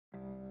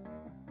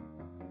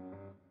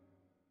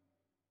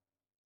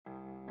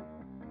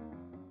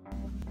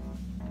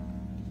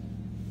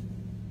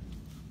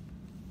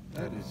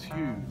That is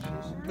huge.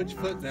 Put your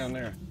foot down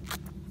there.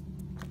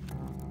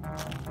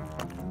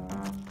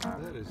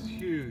 That is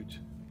huge.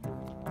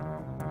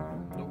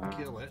 Don't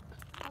kill it.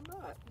 I'm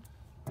not.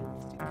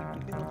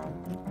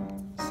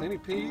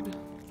 Centipede?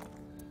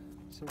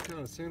 Some kind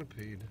of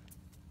centipede.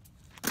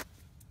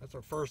 That's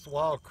our first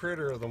wild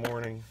critter of the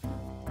morning. I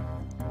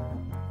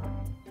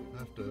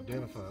have to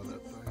identify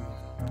that thing.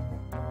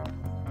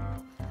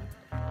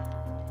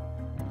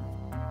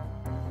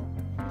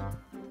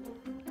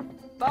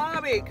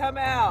 Bobby, come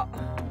out.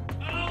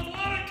 I don't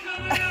want to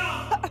come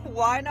out!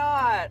 Why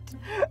not?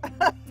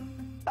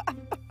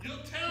 You'll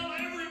tell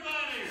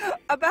everybody!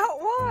 About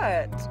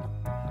what?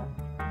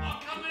 I'll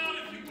come out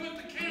if you put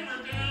the camera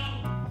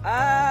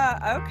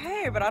down!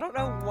 Okay, but I don't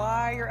know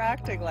why you're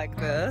acting like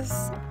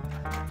this.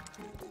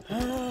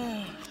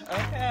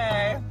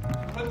 Okay.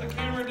 Put the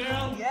camera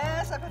down?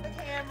 Yes, I put the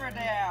camera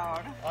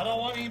down. I don't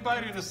want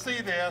anybody to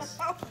see this.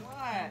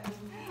 What?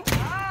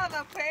 Ah,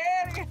 the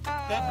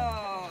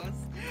pantyhose.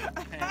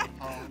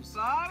 Pantyhose.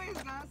 Bobby's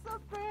got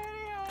some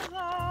pantyhose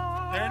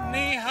on. They're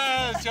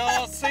knee-highs,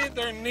 y'all. See,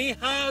 they're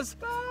knee-highs.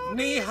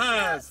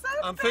 Knee-highs.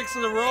 I'm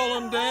fixing to roll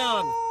them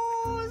down.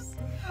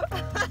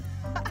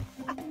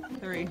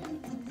 3.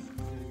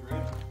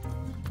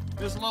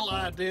 Just a little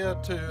idea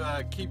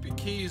to keep your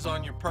keys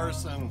on your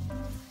person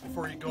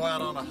before you go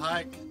out on a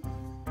hike.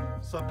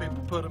 Some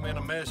people put them in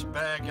a mesh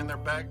bag in their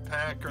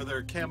backpack or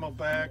their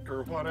camelback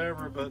or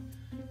whatever, but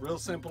real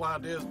simple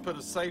idea is put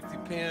a safety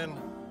pin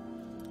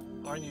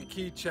on your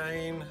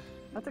keychain.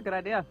 That's a good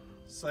idea.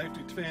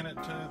 Safety pin it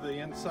to the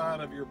inside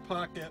of your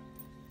pocket,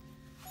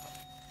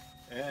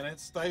 and it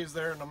stays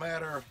there no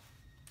matter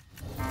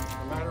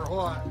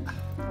what.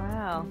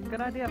 Wow,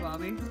 good idea,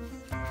 Bobby.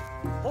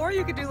 Or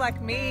you could do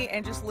like me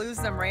and just lose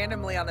them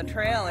randomly on the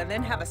trail and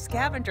then have a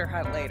scavenger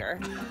hunt later.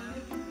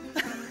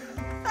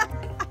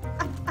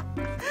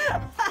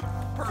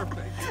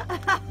 Perfect.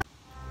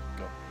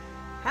 Go.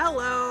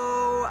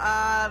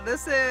 Hello,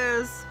 this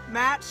is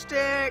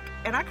Matchstick,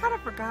 and I kind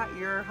of forgot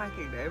your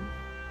hiking name.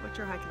 What's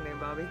your hiking name,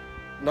 Bobby?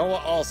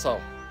 Noah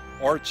also,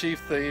 or Chief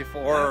Thief,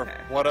 or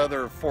Okay. what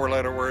other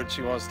 4-letter word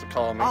she wants to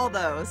call me. All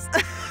those.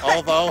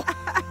 Although.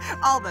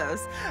 All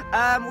those.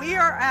 We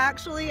are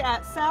actually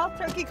at South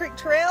Turkey Creek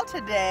Trail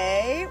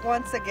today,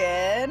 once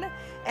again,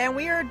 and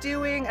we are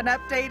doing an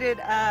updated,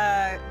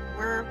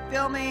 we're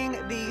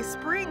filming the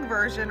spring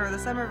version or the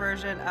summer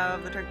version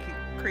of the Turkey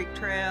Creek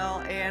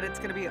Trail, and it's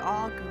going to be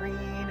all green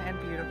and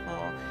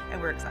beautiful,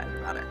 and we're excited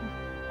about it.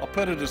 I'll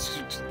put a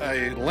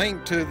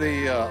link to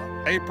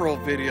the April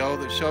video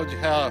that showed you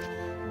how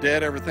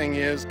dead everything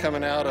is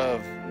coming out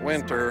of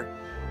winter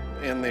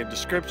in the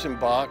description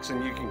box,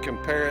 and you can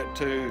compare it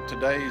to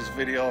today's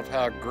video of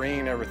how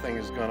green everything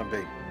is going to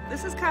be.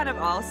 This is kind of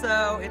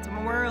also, it's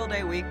Memorial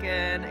Day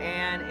weekend,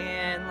 and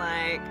in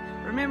like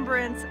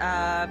remembrance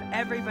of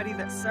everybody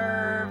that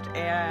served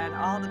and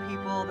all the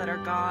people that are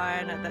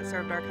gone that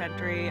served our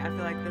country, I feel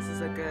like this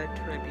is a good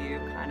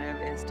tribute, kind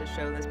of, is to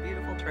show this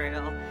beautiful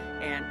trail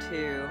and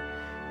to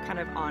kind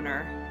of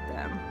honor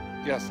them.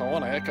 Yes, I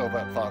want to echo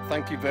that thought.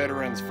 Thank you,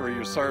 veterans, for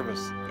your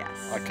service. Yes.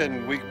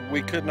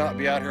 We could not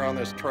be out here on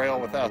this trail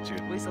without you.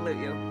 We salute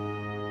you.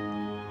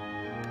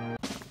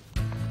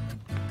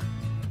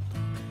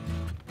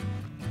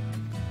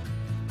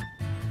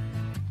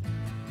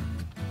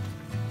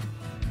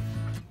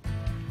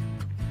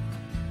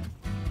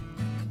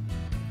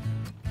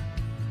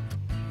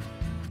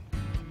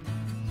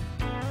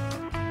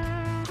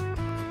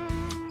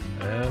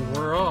 And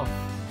we're off.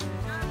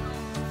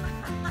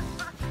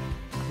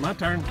 My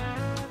turn.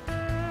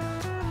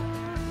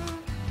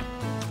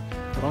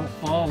 Don't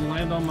fall and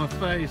land on my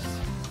face.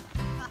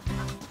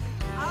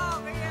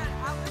 Oh man,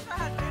 I wish I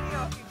had video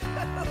of you.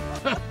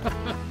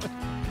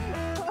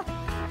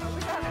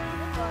 We got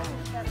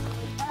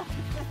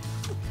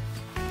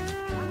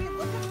I mean,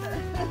 look at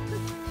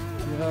this.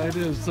 Yeah, it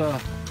is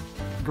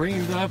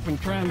greened up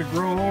and trying to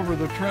grow over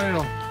the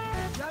trail.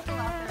 Jungle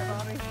out there,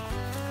 Bobby.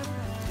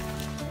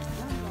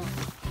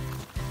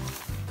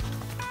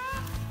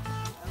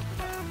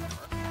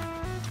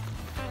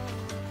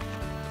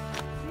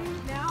 See,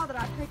 now that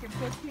I've taken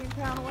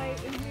 15-pound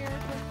weight in here,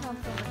 this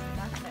comes over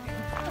nothing.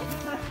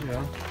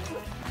 Yeah.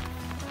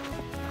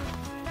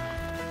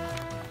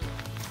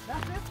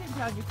 That 15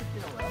 pounds you could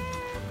feel though.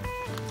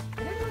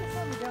 It didn't really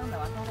slow me down though,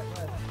 I thought it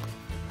would.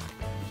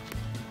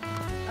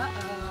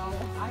 Uh-oh,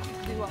 I could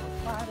do what was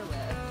spider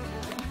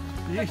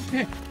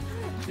web.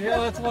 Yeah,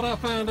 that's what I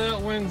found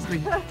out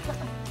Wednesday.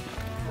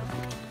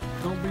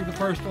 Don't be the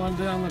first one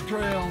down the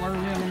trail early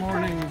in the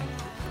morning.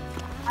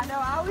 I know,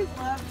 I always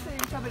love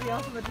seeing somebody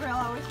else on the trail.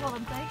 I always tell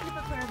them, thank you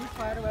for clearing the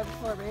spider webs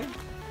for me.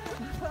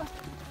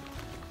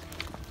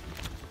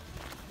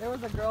 There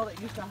was a girl that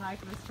used to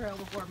hike this trail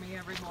before me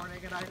every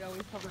morning, and I'd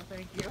always tell her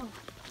thank you.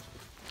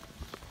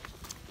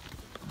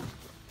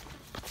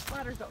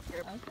 Spiders don't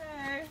scare me.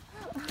 Okay.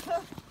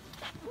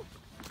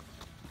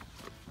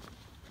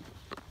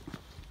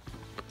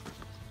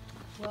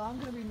 Well, I'm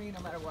going to be mean no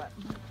matter what.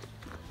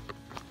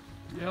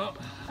 Yep.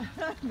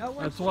 No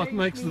one That's what changed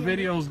makes the me in-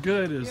 videos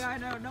good is Yeah, I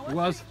know. No one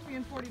was- changed me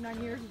in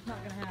 49 years. It's not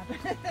gonna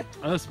happen.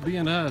 us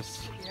being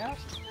us. Yep.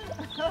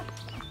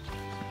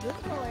 This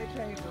girl ain't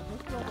changed.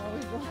 This girl's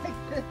always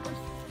like this.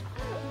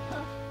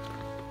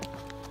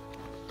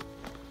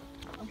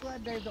 I'm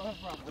glad Dave don't have a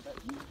problem with it.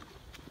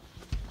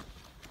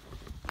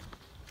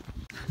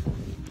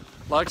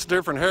 Likes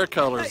different hair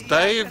colors. Yeah.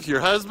 Dave,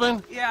 your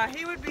husband? Yeah,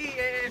 he would be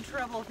in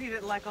trouble if he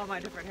didn't like all my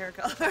different hair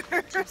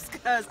colors,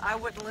 because I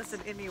wouldn't listen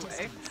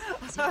anyway.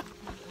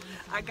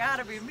 I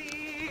gotta be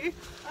me.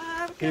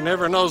 He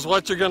never knows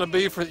what you're gonna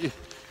be for.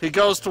 He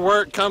goes to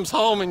work, comes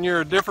home, and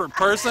you're a different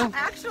person?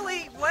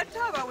 Actually, one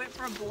time I went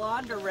from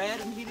blonde to red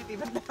and he didn't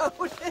even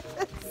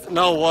notice.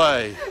 No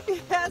way.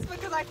 Yes,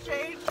 because I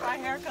changed my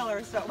hair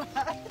color so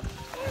much.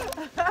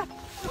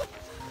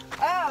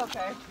 Oh,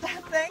 okay.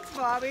 Thanks,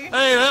 Bobby.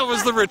 Hey, that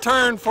was the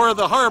return for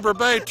the Harbor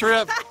Bay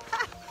trip.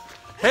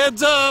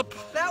 Heads up.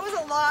 That was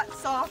a lot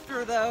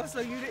softer, though, so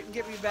you didn't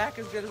get me back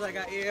as good as I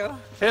got you.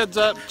 Heads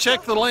up.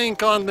 Check the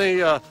link on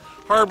the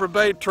Harbor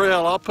Bay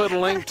Trail. I'll put a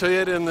link to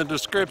it in the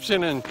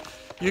description, and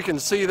you can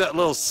see that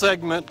little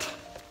segment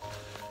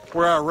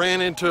where I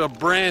ran into a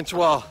branch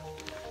while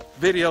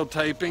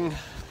videotaping.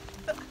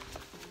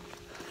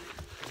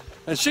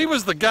 And she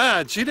was the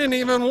guide. She didn't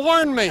even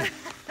warn me.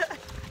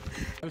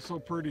 It's so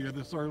pretty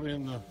this early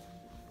in the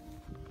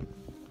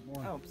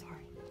morning. Oh, I'm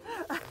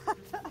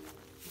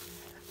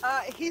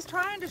sorry. He's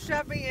trying to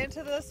shove me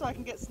into this so I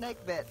can get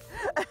snake bit.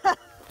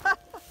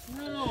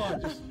 No, I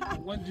just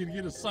wanted you to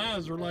get a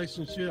size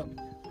relationship.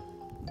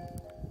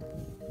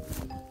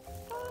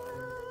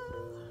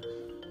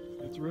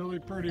 It's really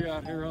pretty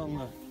out here on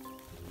the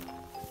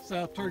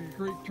South Turkey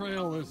Creek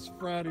Trail this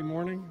Friday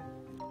morning.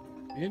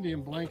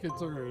 Indian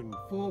blankets are in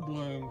full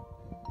bloom.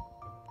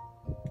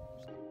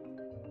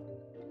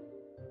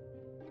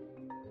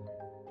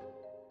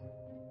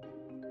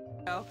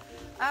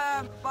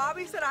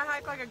 Bobby said I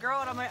hike like a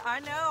girl, and I'm like, I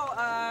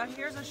know,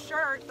 here's a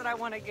shirt that I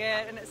want to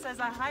get, and it says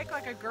I hike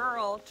like a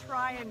girl,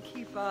 try and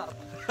keep up.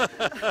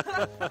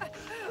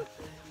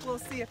 We'll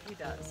see if he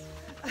does.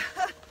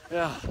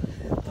 Yeah.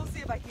 We'll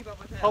see if I keep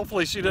up with him.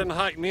 Hopefully she doesn't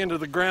hike me into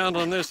the ground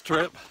on this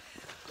trip.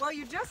 Well,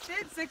 you just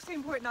did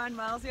 16.9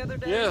 miles the other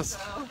day. Yes.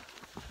 So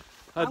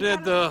I I'm did kind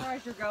of the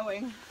surprised you're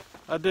going.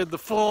 I did the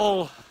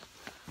full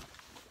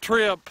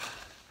trip.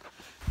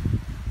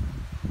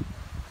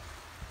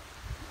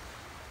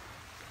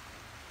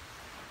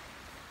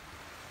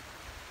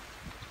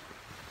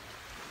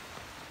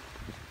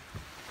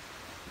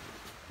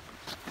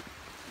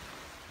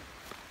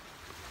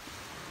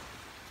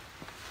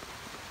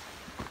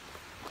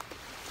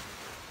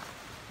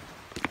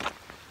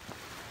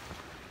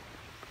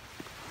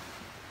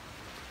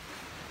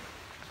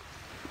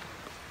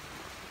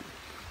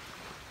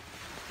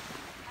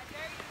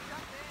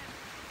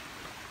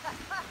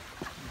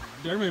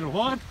 Dare me to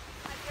what?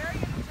 I dare you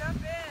to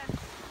jump in.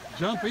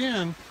 Jump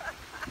in?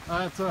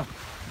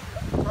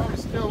 It's probably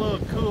still a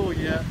little cool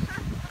yet.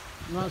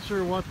 I'm not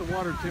sure what the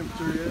water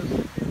temperature is.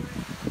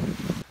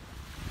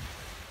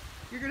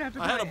 You're gonna have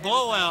to. I had a put it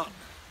blowout.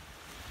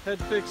 Had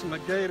to fix my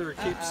gator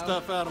to keep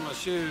stuff out of my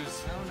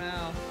shoes. Oh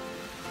no.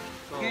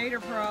 So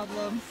Gator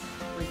problems.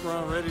 I think we're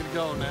all ready to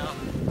go now.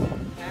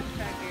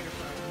 Hashtag gator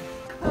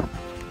problems.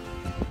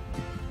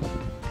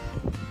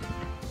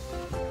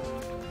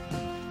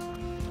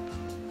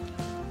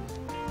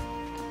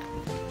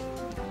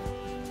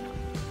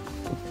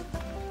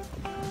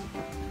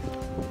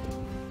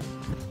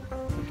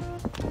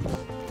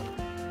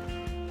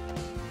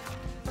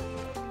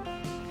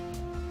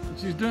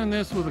 She's doing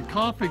this with a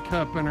coffee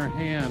cup in her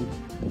hand.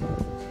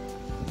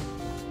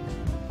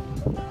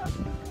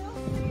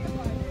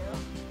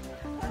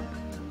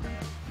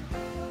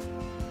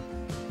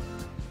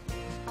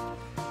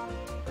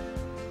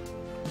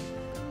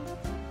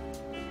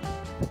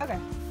 Okay.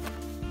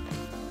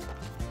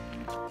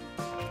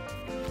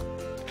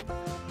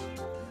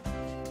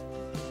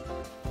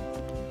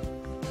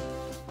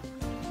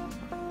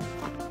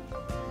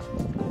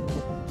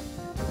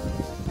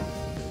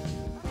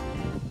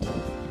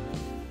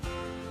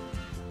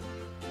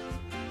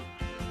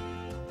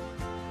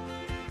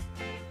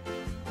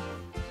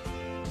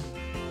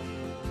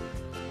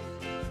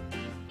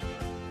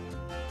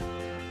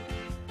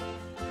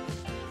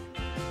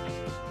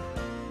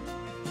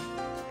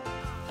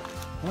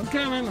 I'm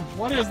coming.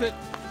 What is it?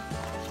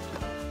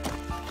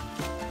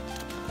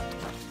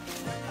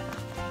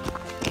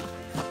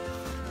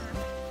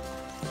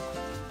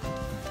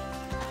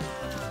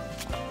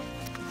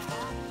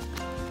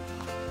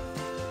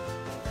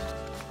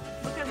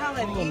 Look at how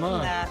they've Oh, eaten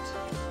my. that.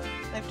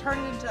 They've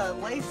turned it into a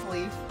lace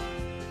leaf.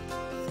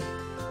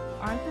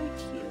 Aren't they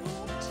cute?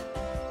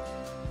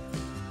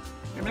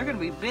 And they're gonna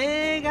be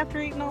big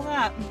after eating all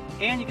that.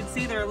 And you can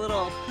see their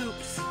little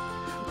poops.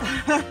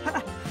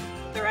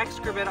 Their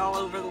excrement all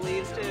over the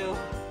leaves too.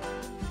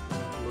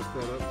 Look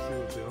that up, see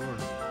what they are.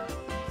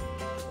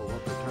 Or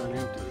what they turn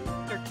into.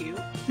 They're cute.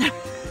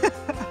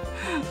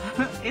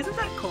 Isn't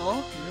that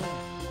cool?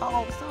 Yeah.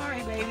 Oh,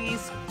 sorry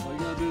babies. All you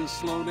gotta do is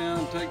slow down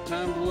and take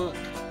time to look.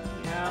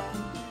 Yeah.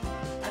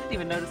 I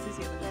didn't even notice these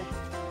the other day.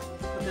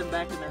 Put them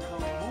back in their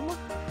home.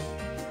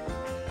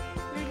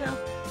 There you go.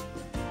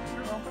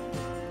 Girl.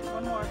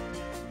 One more.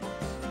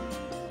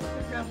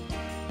 There you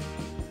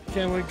go.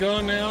 Can we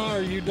go now?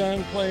 Are you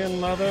done playing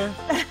mother?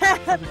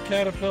 For the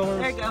caterpillars?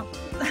 There you go.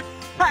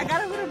 I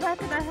gotta put them back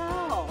in their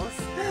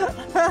house.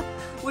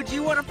 Would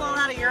you want to fall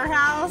out of your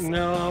house?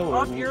 No, I wouldn't.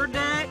 Off your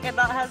deck and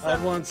not have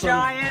some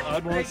giant?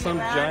 I'd want some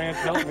giant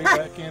help me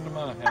back into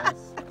my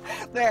house.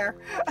 There.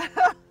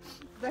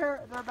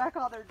 they're back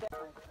on their deck.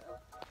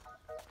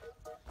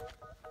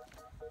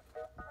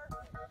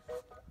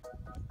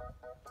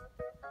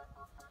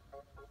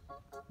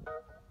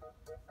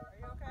 Are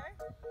you okay?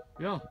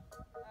 Yeah. Oh.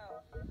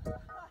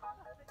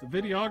 The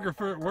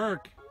videographer at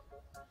work.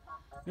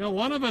 You know,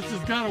 one of us has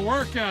got to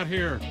work out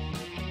here.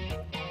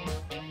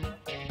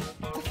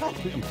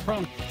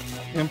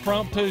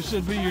 Impromptu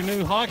should be your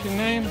new hockey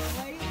name.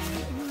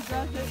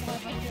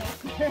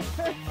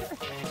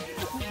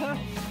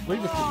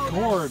 Leave us the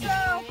gourd.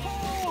 So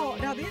cool.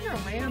 Now these are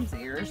lamb's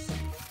ears.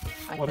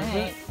 What is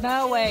it?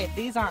 No, wait,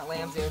 these aren't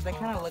lamb's ears. They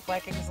kind of look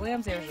like it because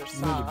lamb's ears are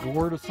soft. Is it a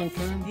gourd of some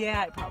kind?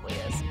 Yeah, it probably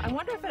is. I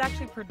wonder if it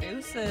actually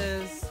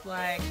produces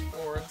like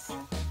gourds.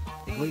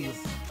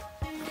 These.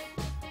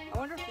 I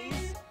wonder if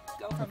these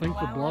go from I think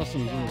the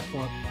blossoms to are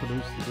what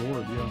produce the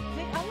gourd, yeah.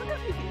 I wonder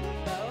if you can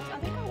eat those. I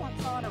think I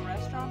once saw at a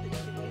restaurant that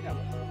you can eat them.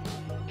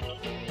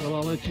 Well,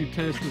 I'll let you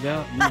test it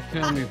out and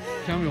you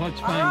tell me what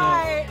you find All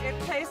out. right, it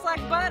tastes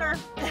like butter.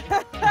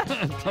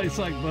 It tastes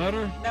like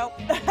butter? Nope.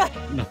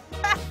 No.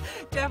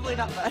 Definitely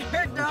not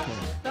butter. No, Okay.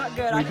 not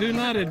good. We do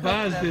not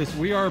advise this.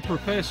 We are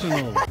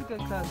professionals. Good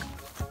cook.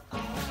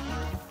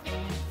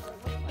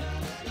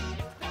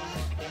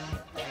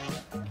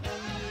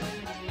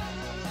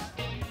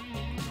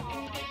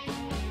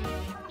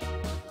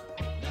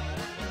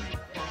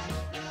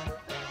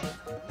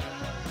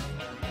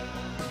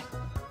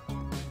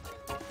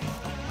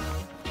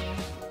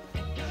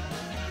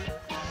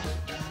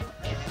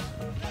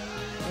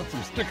 Got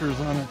some stickers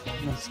on it.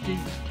 Mesquite.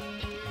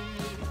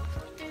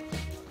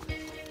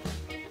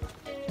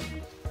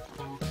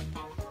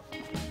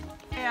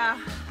 Yeah,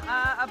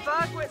 a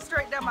bug went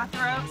straight down my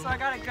throat, so I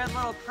got a good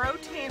little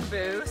protein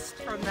boost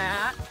from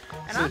that.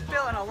 And I'm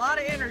feeling a lot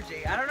of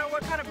energy. I don't know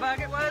what kind of bug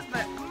it was,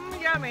 but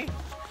yummy.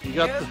 You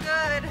got It was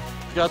good.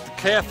 You got the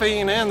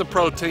caffeine and the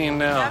protein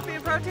now. Caffeine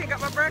and protein,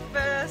 got my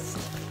breakfast.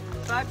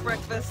 Bug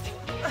breakfast.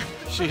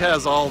 She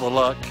has all the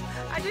luck.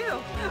 I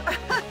do.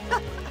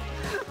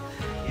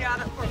 Yeah,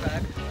 that poor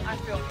bug. I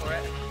feel for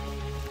it.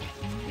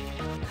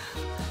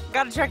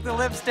 Got to check the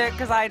lipstick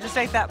because I just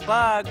ate that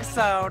bug,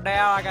 so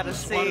now I got to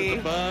see.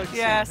 The bugs.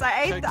 Yes,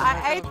 I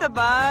ate the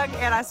bug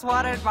and I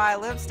swatted my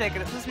lipstick,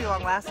 and it's supposed to be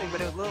long lasting,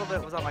 but a little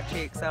bit was on my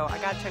cheek, so I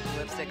got to check the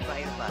lipstick because I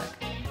ate a bug.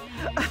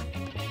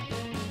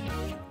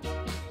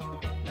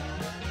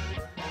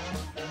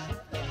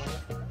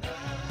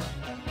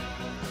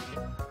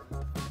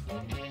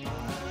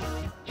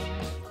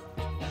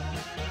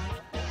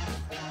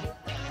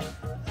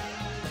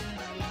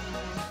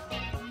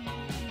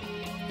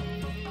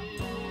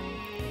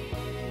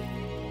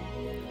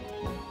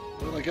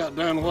 Well, they got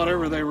done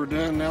whatever they were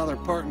doing. Now they're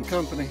parting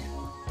company.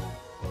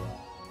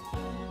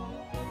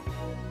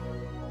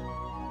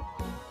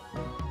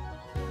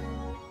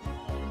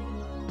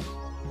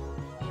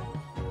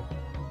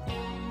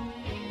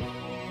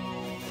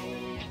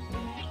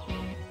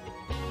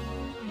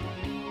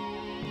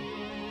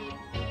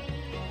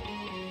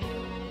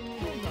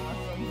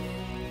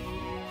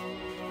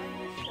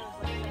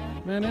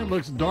 Man, it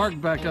looks dark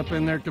back up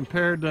in there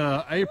compared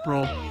to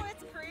April. Oh,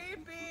 it's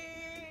creepy.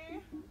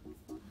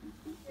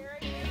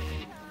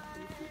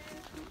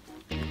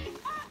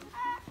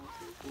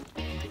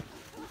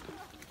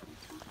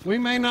 We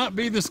may not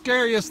be the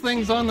scariest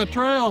things on the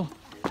trail.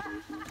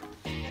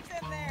 It's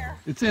in there.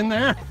 It's in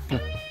there. I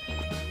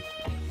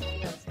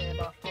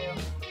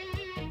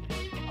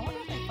wonder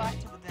if they fight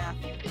to the death.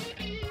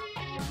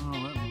 Oh,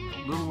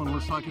 that little one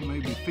looks like it may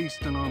be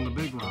feasting on the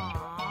big one.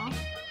 Aww.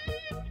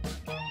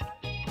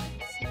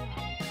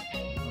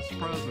 I'm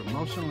surprised they're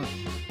motionless.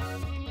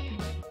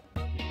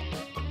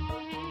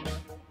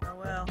 Oh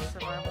well,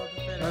 survival of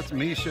the fittest. That's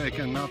me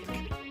shaking, not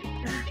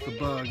the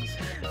bugs.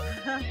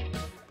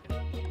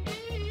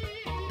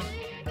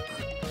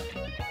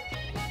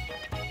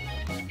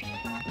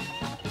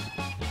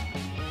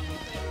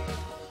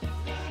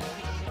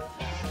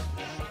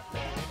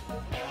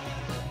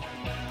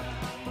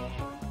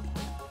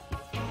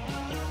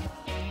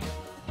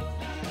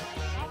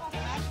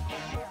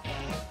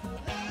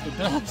 It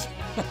does.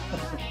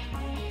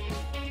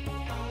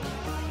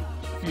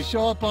 If you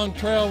show up on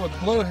trail with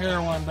blue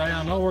hair one day,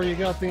 I know where you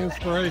got the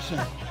inspiration.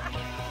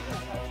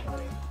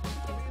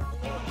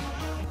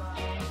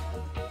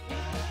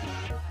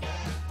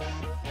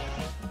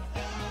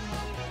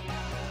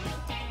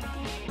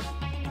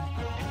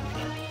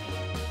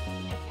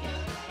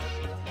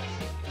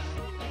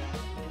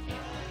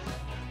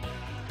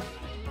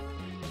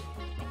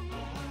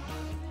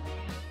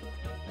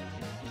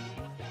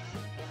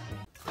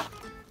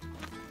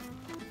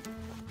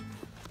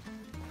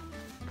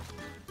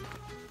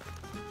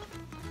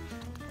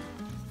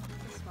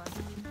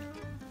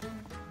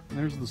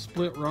 There's the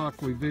split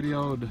rock we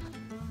videoed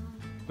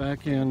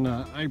back in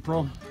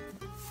April.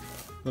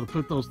 That'll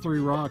put those 3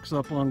 rocks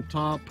up on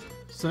top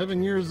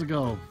 7 years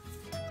ago.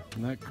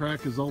 And that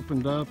crack is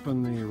opened up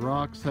and the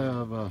rocks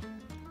have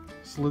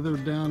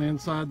slithered down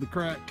inside the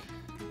crack.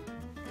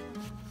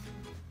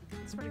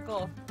 It's pretty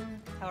cool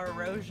how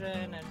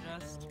erosion and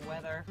just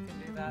weather can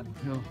do that.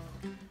 Yeah.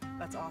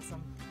 That's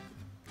awesome.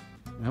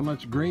 How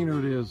much greener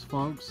it is,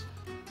 folks.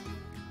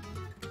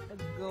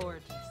 It's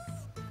gorgeous.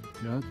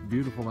 Yeah, it's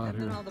beautiful out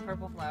And then here. all the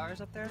purple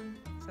flowers up there.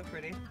 So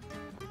pretty.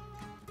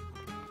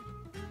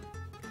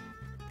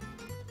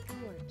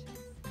 Gorgeous.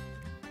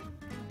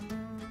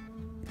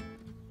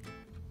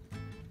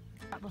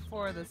 Not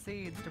before the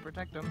seeds to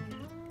protect them.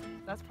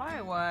 That's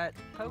probably what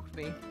poked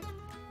me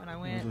when I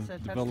went to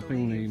touch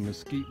Developing the the leaves.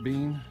 mesquite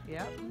bean.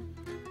 Yep.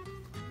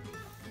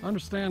 I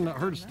understand, I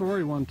heard a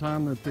story one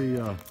time that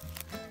the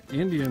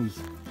Indians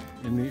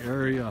in the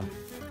area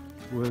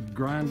would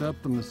grind up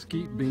the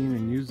mesquite bean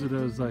and use it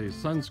as a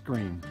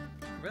sunscreen,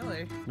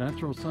 Really?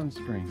 natural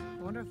sunscreen.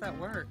 I wonder if that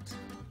worked.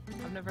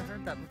 I've never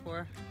heard that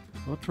before.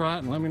 We'll try it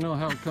and let me know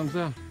how it comes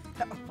out.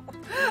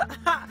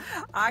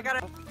 I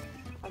gotta.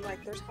 I'm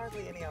like, there's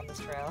hardly any on this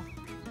trail.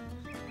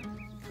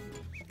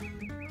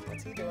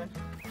 What's he doing?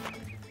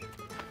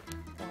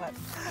 What?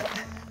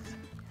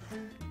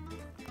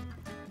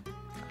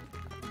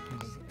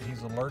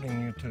 He's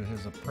alerting you to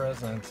his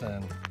presence,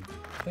 and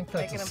I think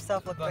that's Making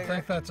himself look I bigger.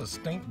 think that's a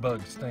stink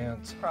bug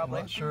stance. Probably.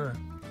 I'm not sure.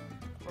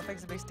 We're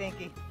fixing to be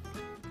stinky.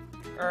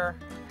 Yeah.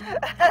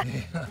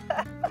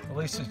 At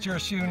least it's your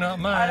shoe, not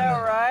mine. I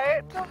know,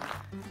 right?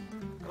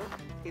 Oh,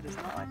 he does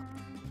not like.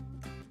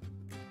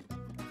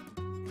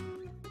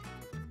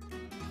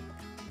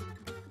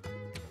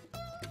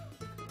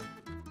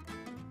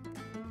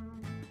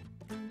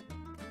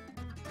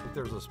 Think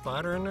there's a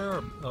spider in there?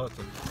 Or, oh, it's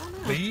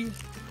a bee?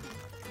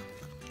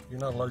 You're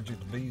not allergic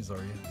to bees, are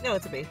you? No,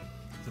 it's a bee.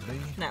 It's a bee?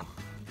 No.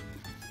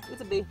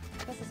 It's a bee.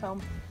 This is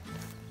home.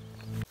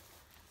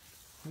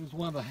 Here's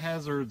one of the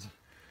hazards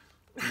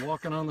of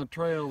walking on the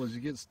trail is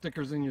you get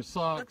stickers in your The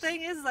socks.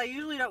 thing is, I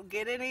usually don't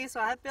get any, so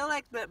I feel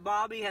like that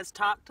Bobby has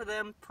talked to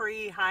them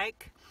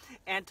pre-hike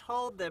and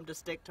told them to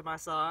stick to my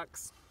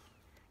socks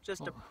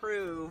just to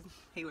prove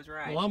he was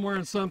right. Well, I'm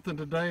wearing something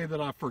today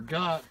that I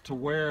forgot to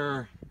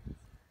wear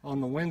on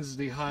the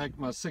Wednesday hike,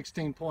 my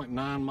 16.9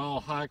 mile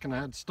hike, and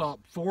I had to stop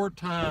 4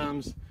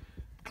 times to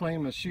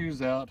clean my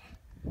shoes out.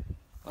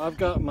 I've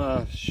got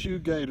my shoe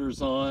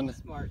gaiters on,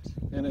 Smart.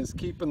 and it's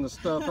keeping the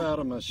stuff out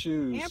of my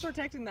shoes. And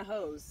protecting the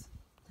hose.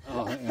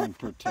 Oh, and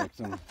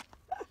protecting.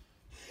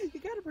 You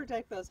gotta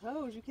protect those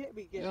hose. You can't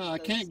be getting Yeah, I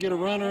those can't get a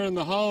snags. runner in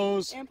the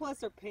hose. And plus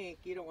they're pink.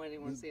 You don't want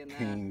anyone seeing that.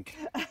 Pink.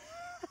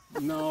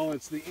 No,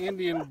 it's the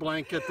Indian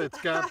blanket that's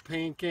got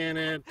pink in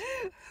it.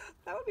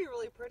 That would be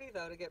really pretty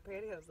though to get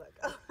pantyhose that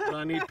color. Do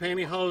I need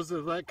pantyhose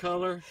of that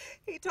color?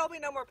 He told me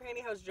no more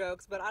pantyhose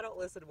jokes, but I don't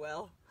listen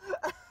well.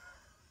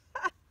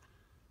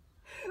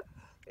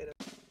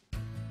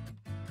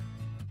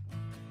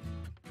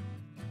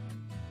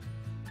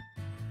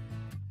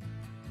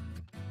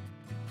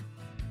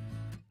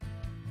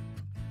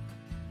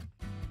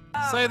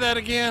 Say that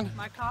again,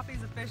 My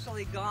coffee's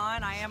officially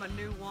gone. I am a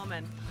new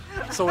woman.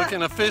 so we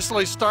can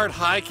officially start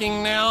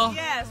hiking now.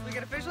 Yes, we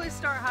can officially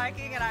start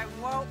hiking and I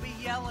won't be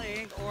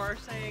yelling or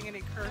saying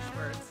any curse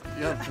words.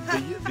 Yeah,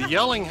 the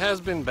yelling has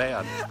been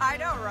bad. I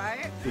know,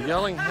 right? The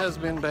yelling has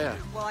been bad.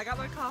 Well, I got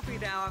my coffee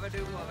now. I'm a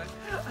new woman.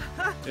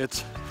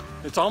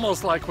 It's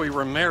almost like we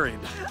were married.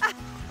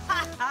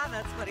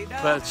 That's what he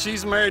does. But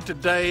she's married to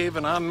Dave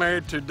and I'm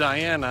married to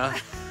Diana.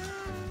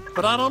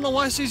 But I don't know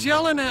why she's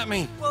yelling at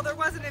me. Well, there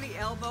wasn't any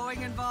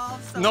elbowing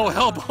involved. So No I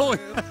thought elbowing.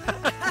 through.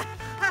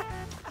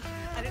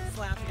 I didn't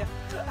slap you.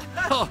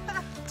 Oh,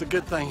 it's a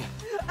good thing.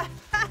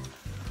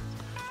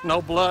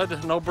 No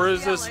blood, no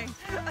bruises, Yelling.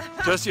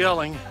 just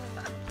yelling.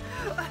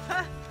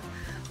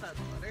 That's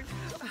funny.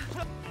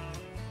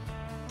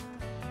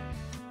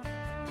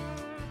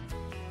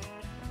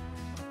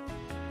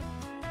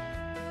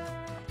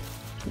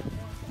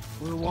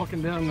 We're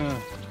walking down the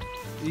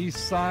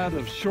east side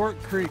of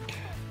Short Creek,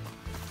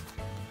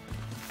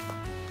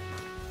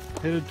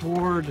 headed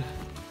toward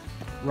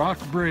Rock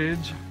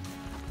Bridge.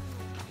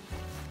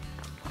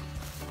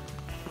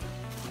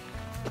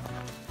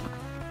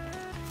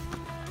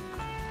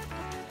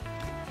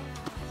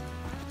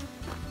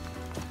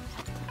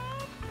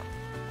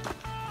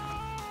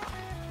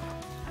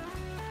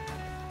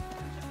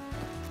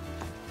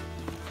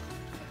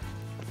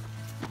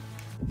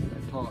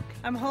 Talk.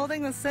 I'm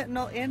holding the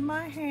Sentinel in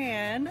my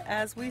hand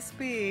as we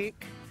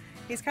speak.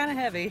 He's kind of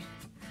heavy,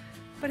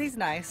 but he's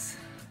nice.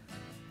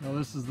 Now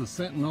this is the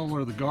Sentinel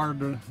or the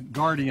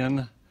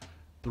Guardian,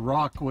 the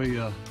rock we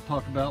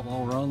talk about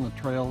while we're on the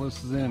trail.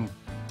 This is in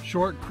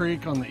Short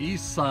Creek on the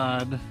east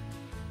side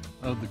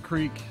of the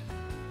creek.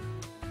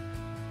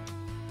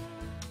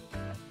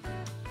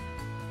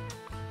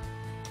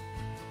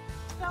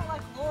 Felt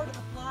like Lord of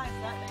the Flies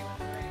that day with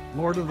the rain.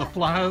 Lord of the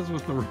Flies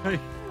with the Rake.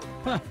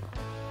 I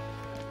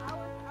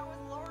was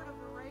Lord of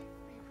the Rake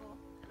people.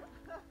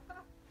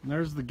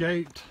 There's the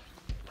gate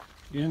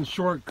in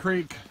Short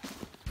Creek.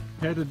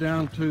 Headed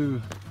down to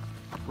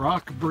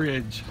Rock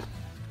Bridge.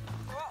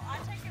 Well, I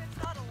take it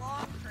it's not a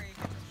long creek,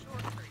 it's a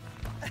short creek.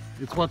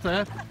 It's what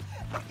that?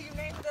 You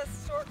named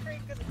this short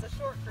creek because it's a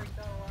short creek,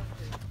 not a long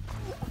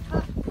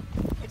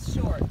creek. It's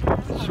short.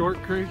 It's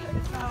Short Creek?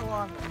 It's not a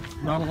long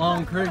one. Not a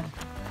long creek?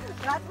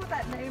 That's what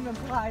that name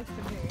implies to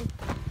me.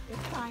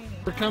 It's tiny.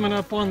 We're coming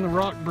up on the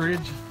Rock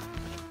Bridge.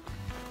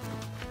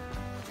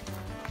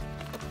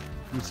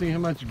 You see how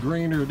much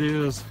greener it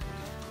is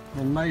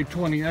on May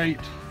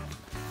 28th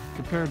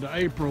compared to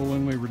April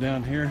when we were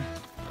down here.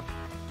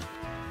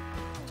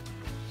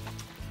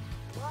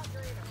 A lot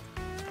greener.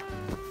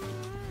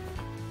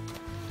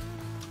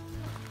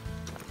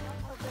 No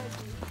more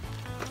veggies.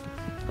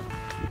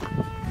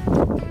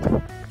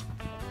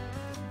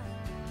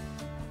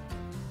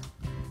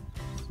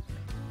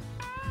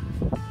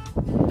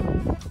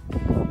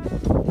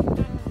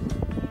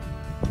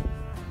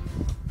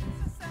 This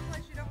is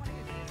someplace you don't want to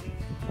get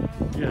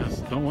dizzy. Yes,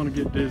 don't want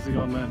to get dizzy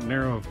on that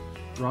narrow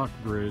rock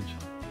bridge.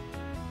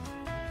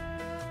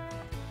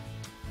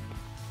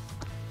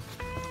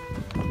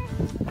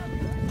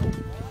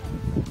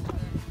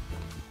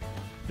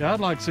 Yeah, I'd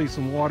like to see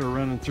some water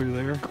running through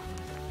there.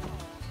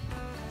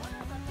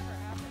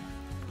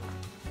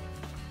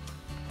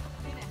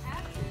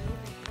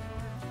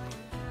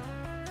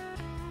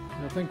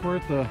 I think we're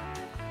at the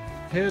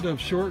head of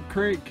Short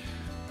Creek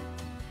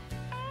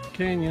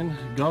Canyon,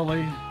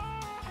 gully,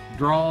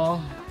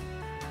 draw,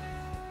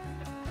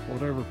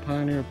 whatever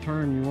pioneer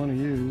term you want to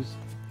use.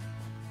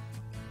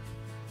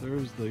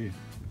 There's the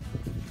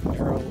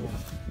narrow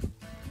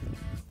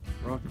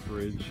rock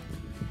bridge.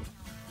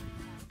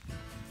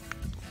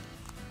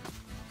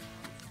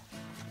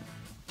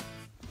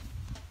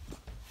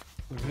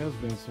 There has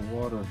been some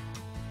water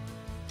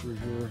through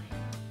here,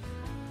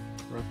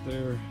 right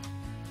there,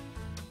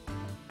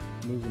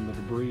 moving the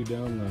debris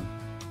down the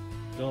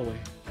gully.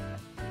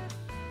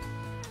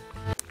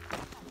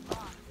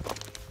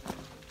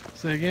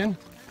 Say again?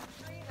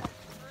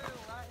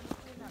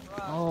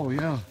 Oh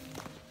yeah.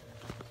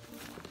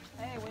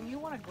 Hey, when you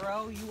want to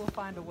grow, you will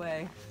find a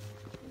way.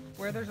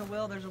 Where there's a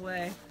will, there's a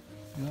way.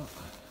 Yeah.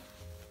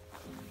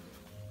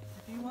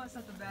 If you want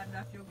something bad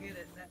enough, you'll get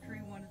it. That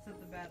tree wanted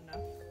something bad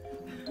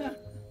enough.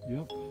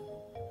 Yep.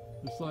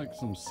 Looks like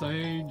some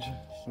sage,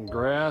 some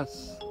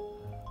grass.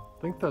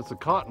 I think that's a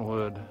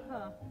cottonwood.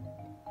 Huh.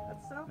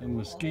 That's so cool. And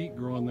mesquite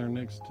growing there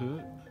next to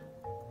it.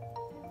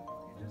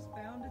 It just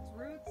found its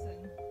roots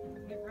and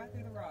went right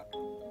through the rock.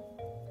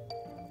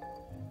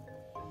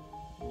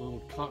 A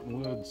little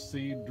cottonwood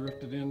seed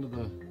drifted into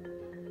the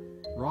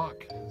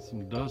rock.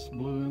 Some dust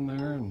blew in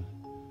there and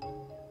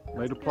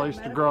made a place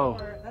to grow.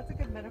 That's a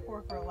good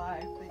metaphor for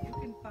life, that you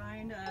can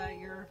find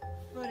your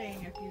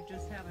footing if you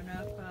just have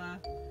enough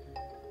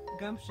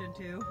gumption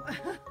to.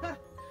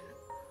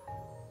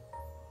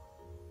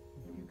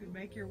 You can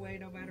make your way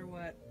no matter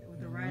what with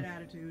the right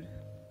attitude.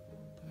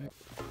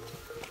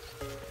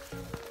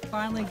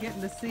 Finally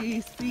getting to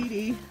see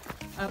Speedy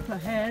up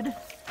ahead.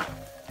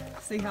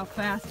 See how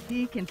fast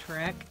he can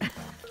trek.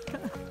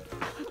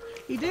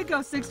 He did go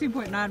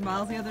 16.9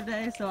 miles the other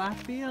day, so I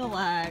feel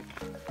like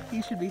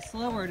he should be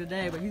slower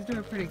today, but he's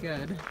doing pretty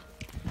good.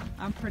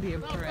 I'm pretty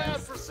impressed. Not bad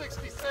for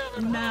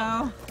 67.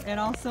 No,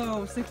 and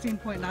also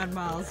 16.9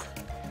 miles.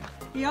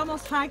 He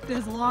almost hiked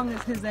as long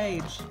as his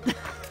age.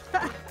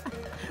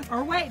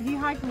 Or wait, he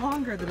hiked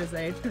longer than his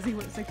age because he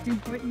went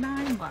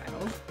 16.9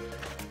 miles.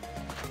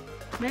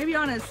 Maybe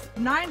on his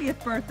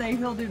 90th birthday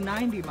he'll do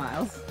 90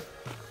 miles.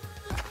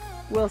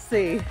 We'll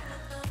see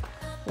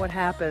what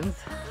happens.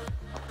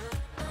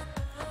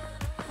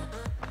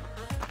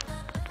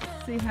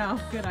 See how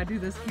good I do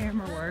this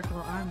camera work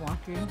while I'm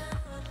walking.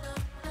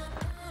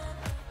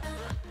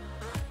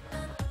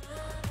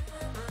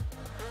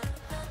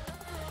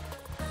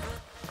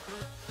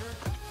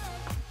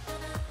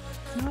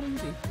 It's not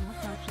easy. You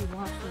have to actually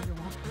watch where you're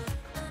walking.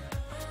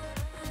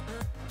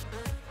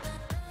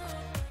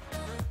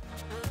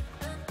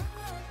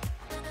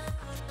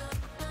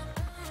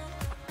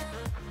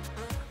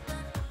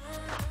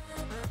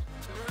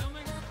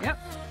 Yep.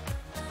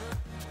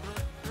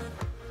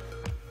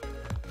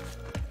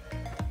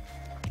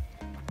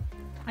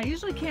 I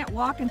usually can't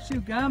walk and chew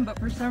gum, but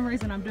for some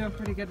reason I'm doing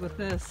pretty good with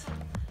this.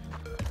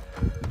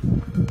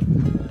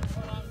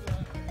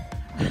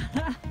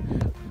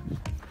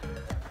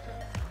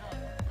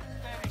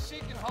 She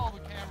can hold the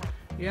camera.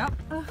 Yep,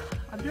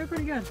 I'm doing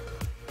pretty good.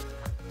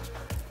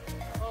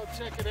 Oh,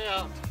 check it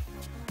out.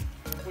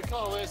 We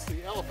call this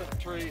the elephant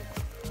tree.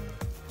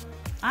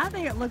 I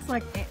think it looks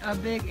like a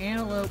big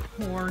antelope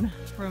horn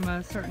from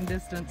a certain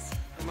distance.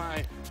 Am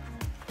I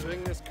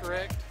doing this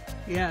correct?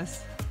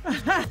 Yes.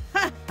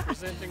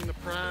 Presenting the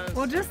prize.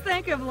 Well, just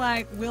think of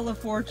like Wheel of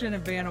Fortune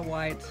and Vanna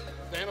White.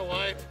 Vanna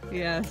White.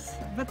 Yes,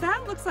 but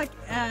that looks like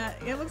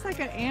it looks like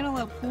an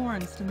antelope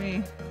horns to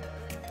me.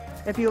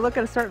 If you look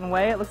at a certain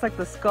way, it looks like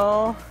the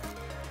skull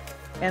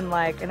and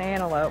like an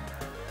antelope.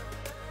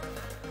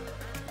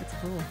 It's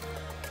cool.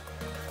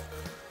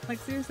 Like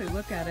seriously,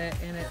 look at it,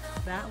 and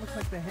that looks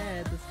like the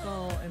head, the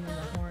skull, and then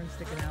the horns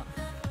sticking out.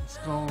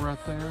 Skull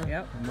right there.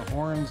 Yep. And the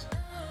horns.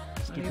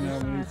 Sticking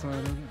out on the inside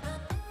of it.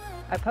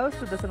 I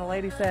posted this and a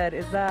lady said,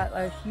 "Is that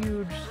a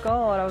huge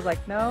skull?" And I was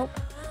like, "Nope,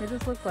 it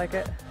just looks like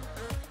it."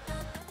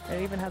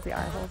 It even has the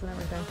eye holes and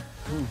everything.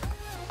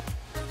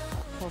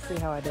 We'll see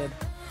how I did.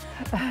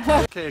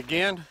 Okay,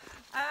 again.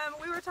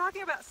 We were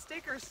talking about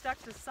stickers stuck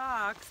to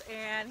socks,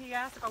 and he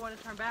asked if I wanted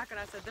to turn back, and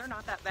I said, they're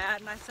not that bad.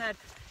 And I said,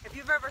 if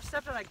you've ever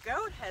stepped on a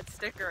goat head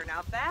sticker,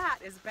 now that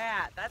is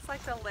bad. That's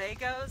like the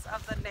Legos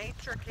of the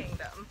nature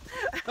kingdom.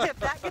 If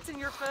that gets in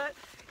your foot,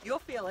 you'll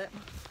feel it.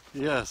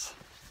 Yes.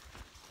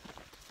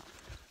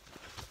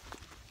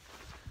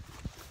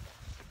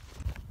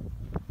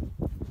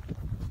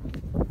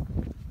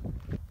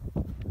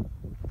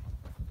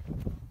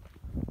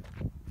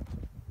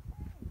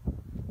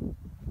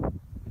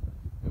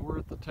 We're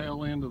at the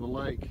tail end of the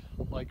lake,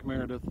 Lake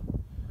Meredith.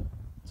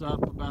 It's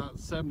up about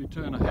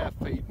 72.5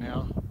 feet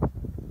now,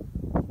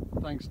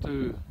 thanks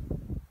to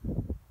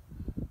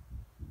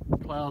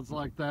clouds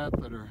like that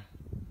are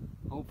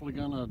hopefully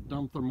going to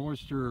dump their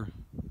moisture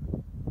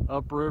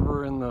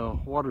upriver in the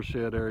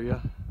watershed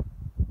area.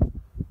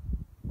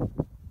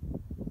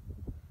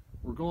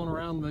 We're going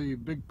around the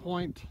big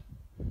point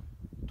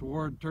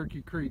toward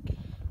Turkey Creek.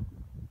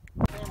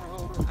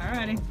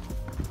 Alrighty.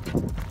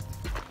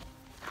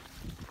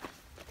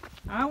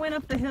 I went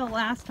up the hill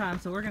last time,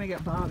 so we're gonna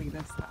get Bobby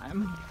this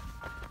time.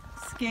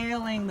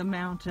 Scaling the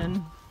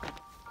mountain.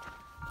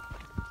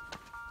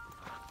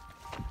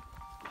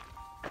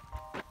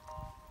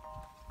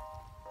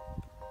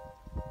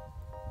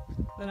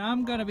 Then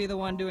I'm gonna be the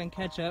one doing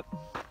catch-up.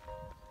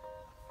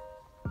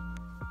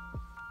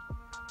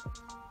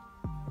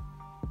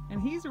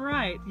 And he's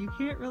right, you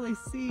can't really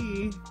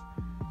see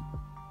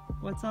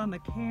what's on the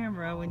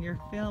camera when you're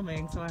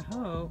filming, so I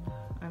hope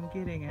I'm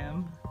getting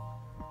him.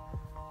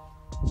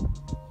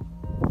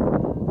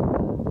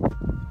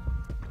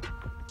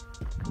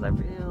 Because I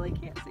really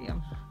can't see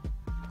him.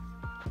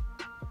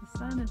 The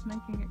sun is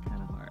making it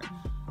kind of hard.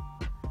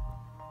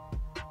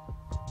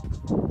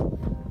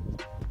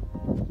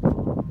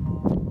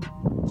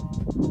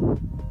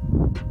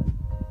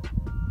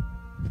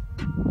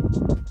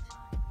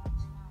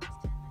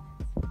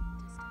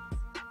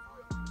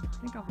 I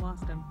think I've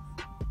lost him.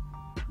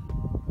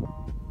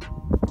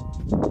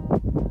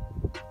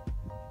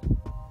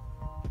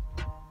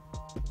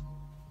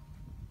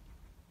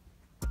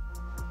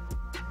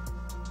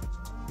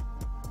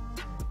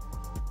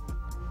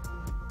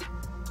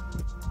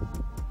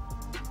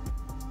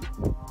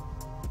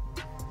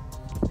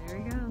 There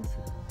he goes.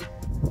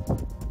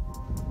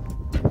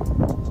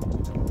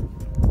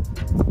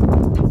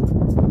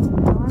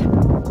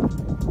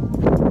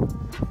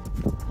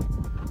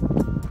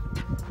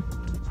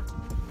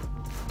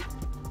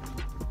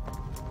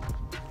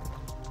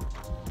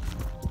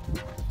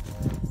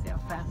 See how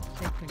fast it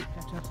takes me to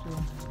catch up to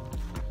him.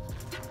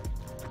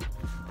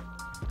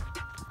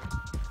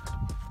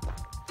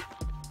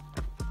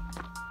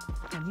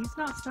 And he's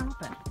not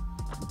stopping.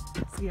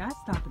 See, I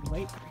stop and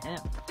wait for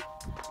him.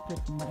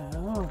 But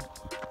no,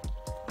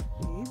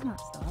 he's not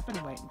stopping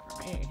and waiting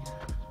for me.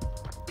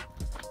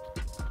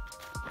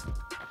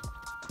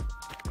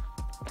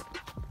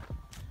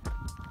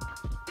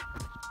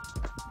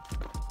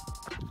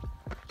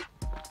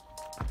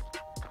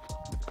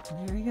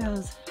 There he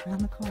goes,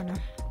 around the corner.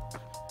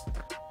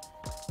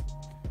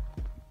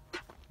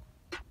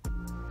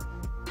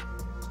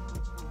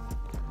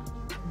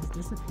 He's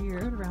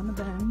disappeared around the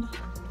bend.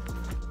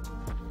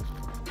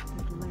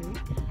 At the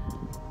lake.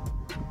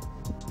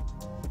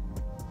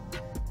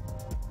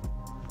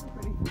 So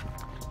pretty.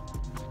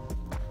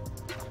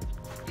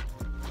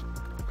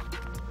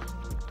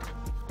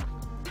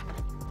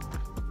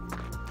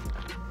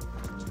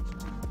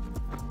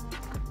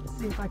 Let's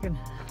see if I can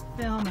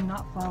film and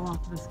not fall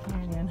off this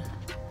canyon.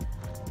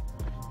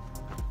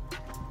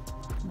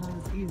 Not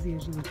as easy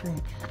as you would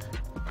think.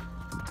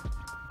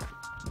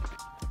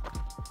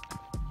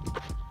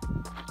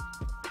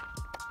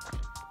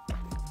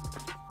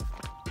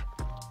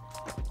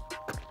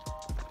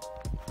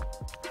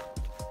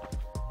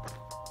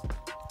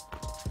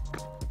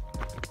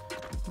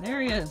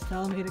 There he is,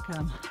 telling me to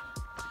come.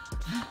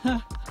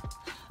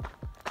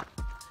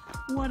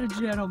 What a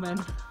gentleman.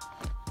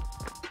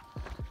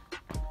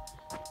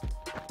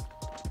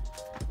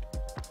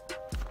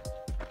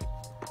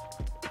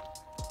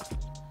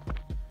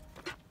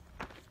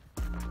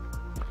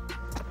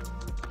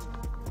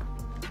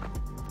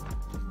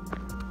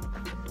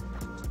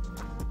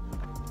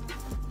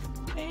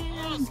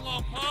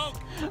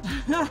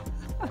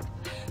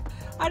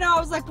 I know, I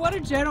was like, what a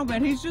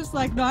gentleman. He's just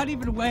like not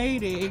even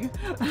waiting.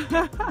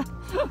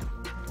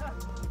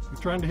 You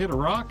trying to hit a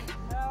rock?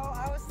 No,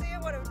 I was seeing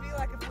what it would be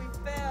like if we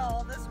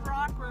fell. This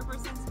rock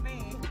represents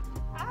me.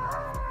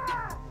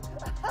 Ah!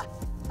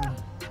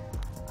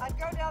 I'd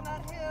go down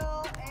that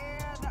hill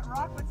and that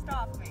rock would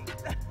stop me.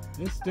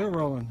 It's still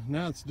rolling.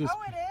 Now it's just...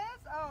 Oh, it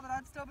is? Oh, then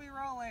I'd still be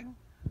rolling.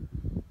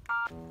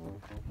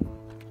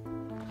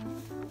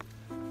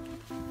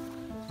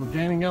 We're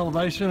gaining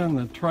elevation and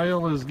the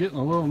trail is getting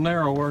a little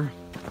narrower.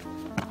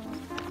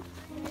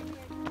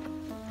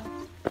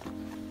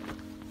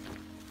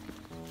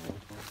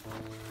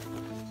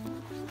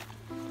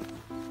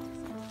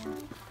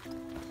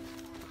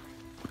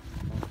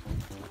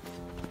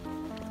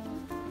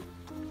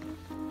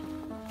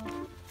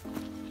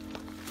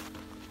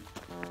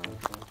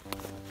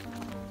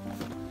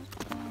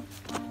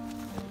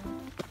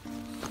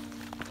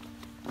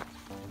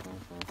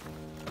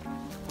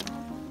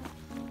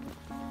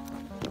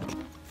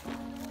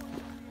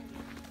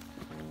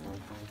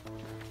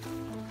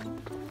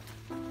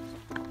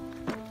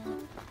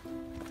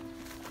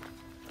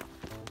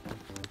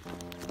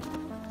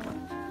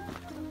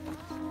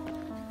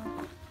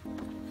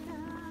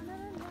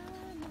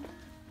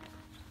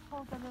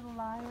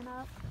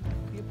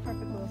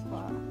 Perfect little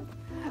spot.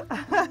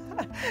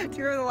 Do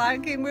you remember the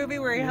Lion King movie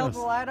where he held the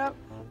light up?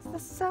 It's the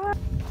sun.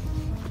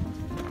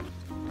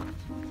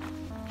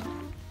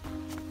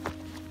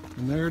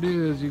 And there it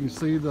is. You can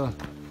see the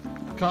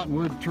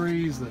cottonwood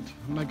trees that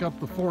make up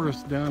the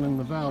forest down in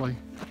the valley.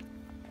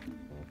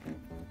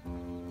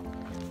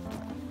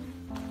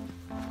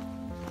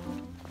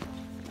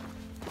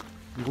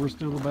 We're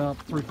still about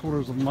 3/4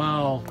 of a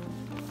mile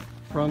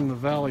from the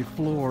valley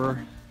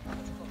floor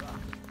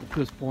at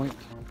this point.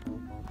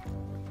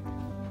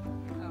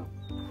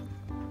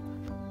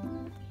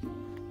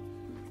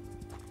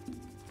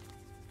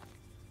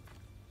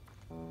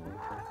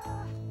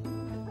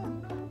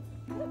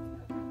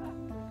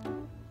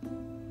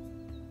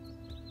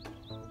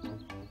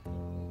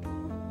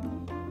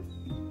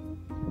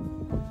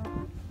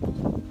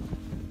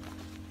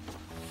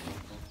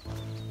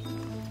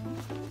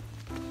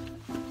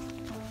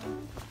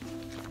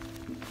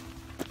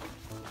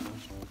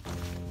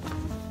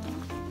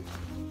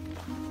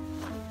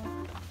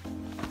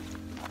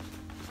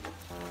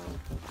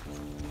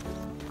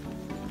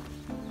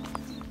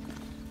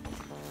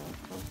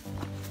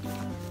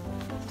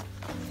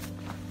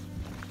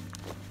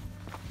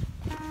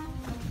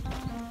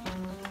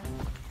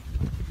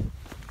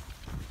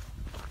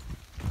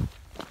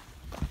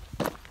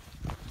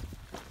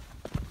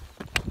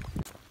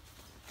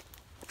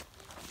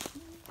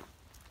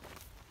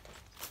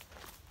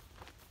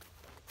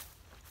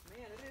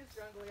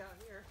 Out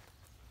here.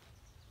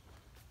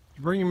 Did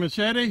you bring your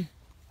machete? No,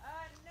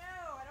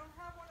 I don't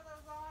have one of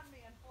those on me,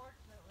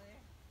 unfortunately.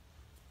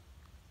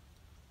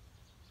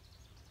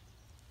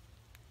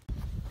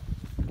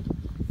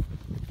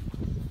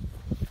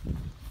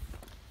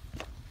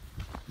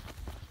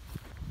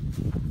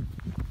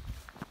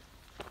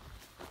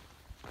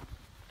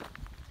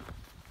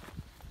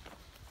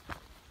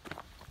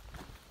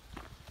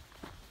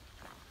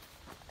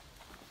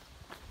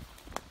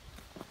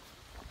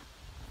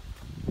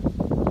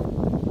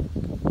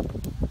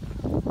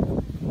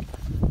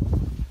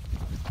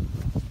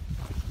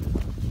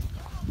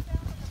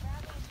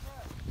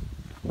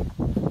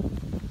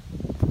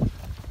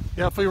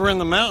 Yeah, if we were in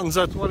the mountains,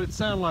 that's what it'd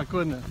sound like,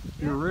 wouldn't it?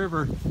 Your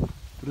river.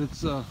 But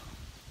it's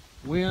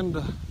wind.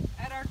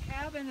 At our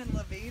cabin in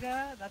La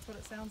Vida, that's what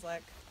it sounds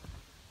like.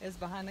 Is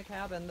behind the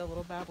cabin, the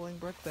little babbling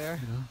brook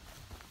there. Yeah.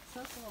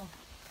 So cool.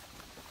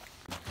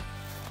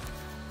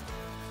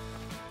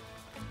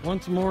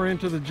 Once more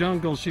into the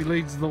jungle, she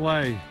leads the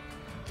way.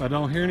 If I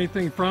don't hear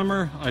anything from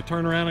her, I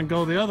turn around and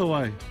go the other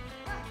way.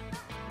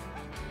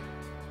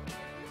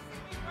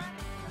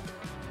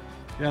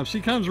 Yeah, if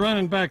she comes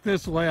running back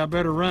this way, I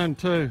better run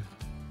too.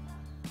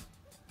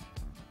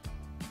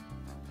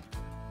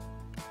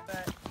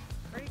 But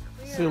pretty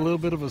clear. See a little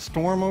bit of a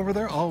storm over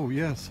there? Oh,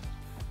 yes.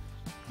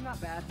 Not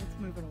bad, it's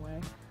moving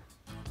away.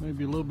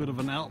 Maybe a little bit of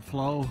an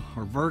outflow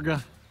or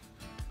virga.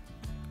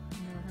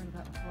 Never heard of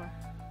that before.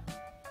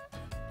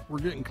 We're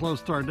getting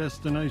close to our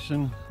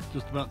destination.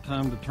 Just about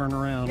time to turn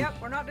around.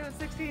 Yep, we're not doing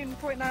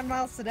 16.9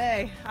 miles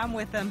today. I'm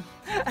with them.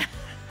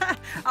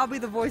 I'll be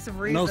the voice of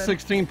reason. No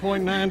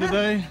 16.9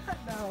 today?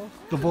 No.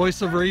 The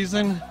voice of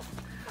reason?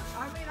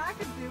 I mean, I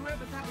could do it,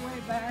 but that way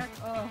back,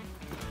 oh,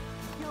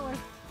 killer.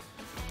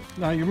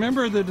 Now, you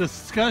remember the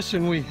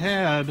discussion we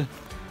had?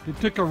 It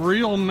took a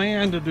real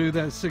man to do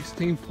that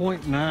 16.9.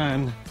 It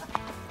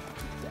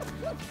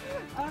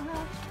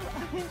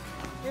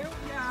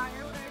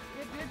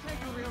did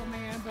take a real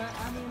man, but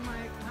I mean,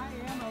 like, I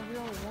am a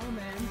real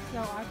woman, so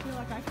I feel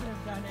like I could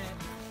have done it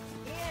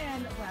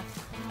in less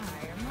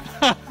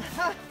time.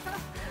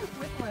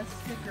 With less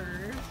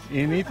stickers.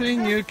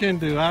 Anything you can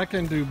do, I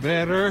can do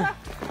better.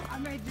 I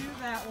may do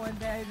that one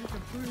day just to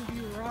prove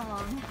you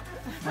wrong.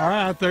 All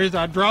right,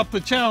 I dropped the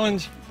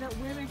challenge. That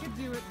women can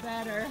do it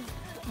better.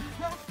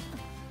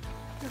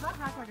 Because I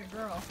act like a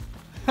girl.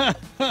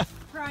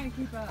 Trying to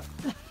keep up.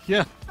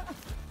 Yeah.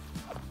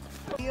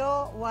 I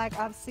feel like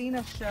I've seen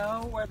a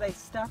show where they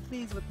stuff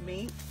these with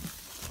meat.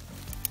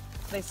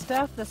 They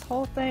stuff this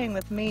whole thing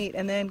with meat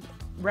and then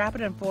wrap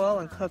it in foil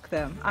and cook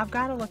them. I've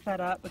got to look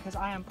that up because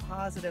I am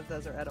positive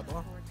those are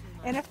edible.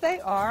 And if they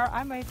are,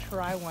 I may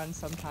try one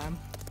sometime.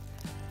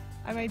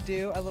 I may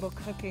do a little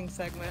cooking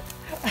segment.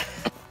 Put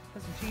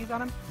some cheese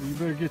on them. You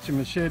better get your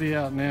machete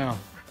out now.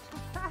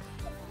 I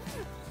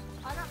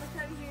got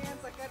machete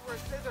hands like Edward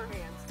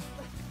Scissorhands.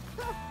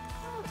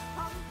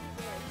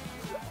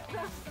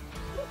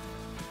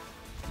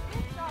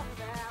 It's not that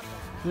bad.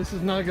 This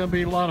is not going to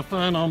be a lot of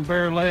fun on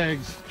bare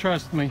legs,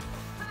 trust me.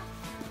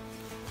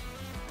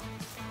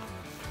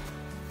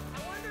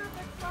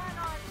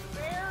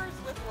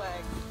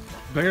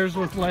 Bears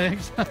with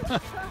legs?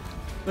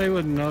 They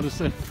wouldn't notice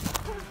it.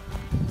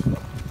 Oh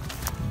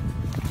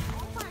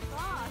my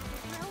gosh,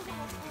 the trail's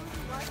almost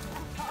closing right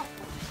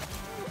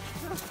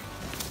now.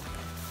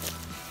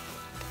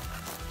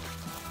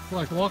 It's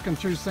like walking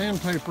through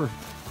sandpaper.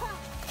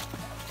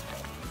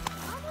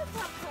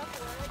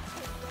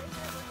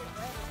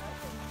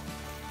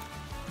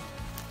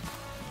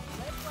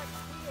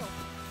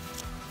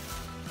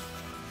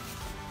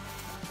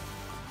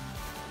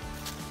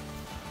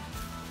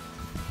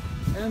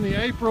 In the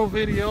April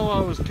video, I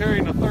was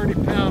carrying a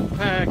 30-pound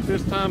pack.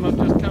 This time I'm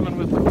just coming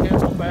with the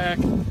camelback,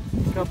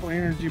 a couple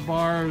energy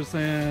bars,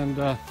 and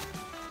I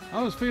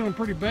was feeling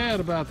pretty bad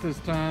about this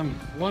time.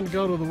 Wanted to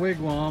go to the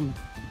wigwam.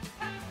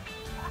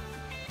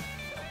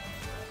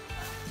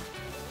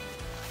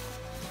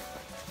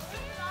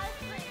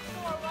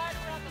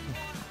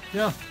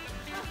 Yeah.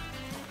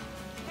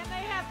 And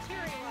they have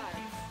cherry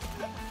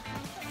lights.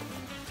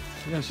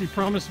 Yeah, she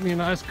promised me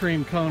an ice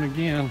cream cone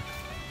again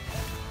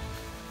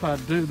if I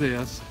do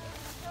this.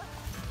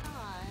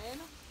 Fine.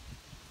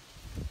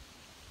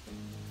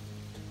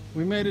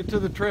 We made it to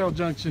the trail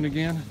junction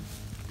again.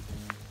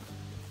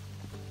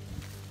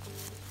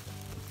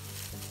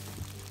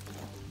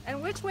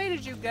 And which way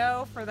did you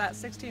go for that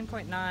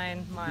 16.9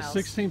 miles?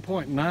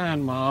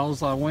 16.9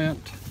 miles. I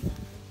went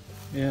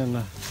in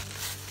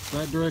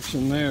that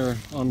direction there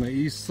on the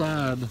east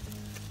side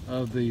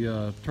of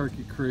the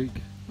Turkey Creek.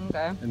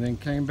 Okay. And then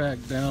came back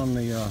down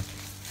the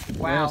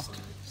west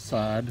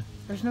side.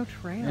 There's no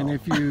trail. And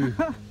if you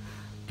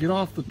get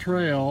off the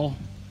trail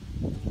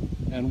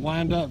and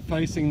wind up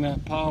facing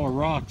that pile of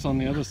rocks on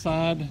the other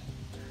side,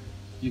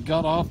 you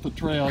got off the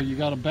trail, you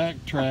got to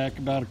backtrack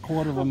about a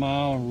quarter of a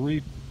mile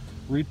and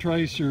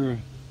retrace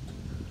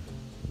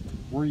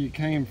where you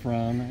came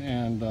from.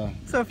 And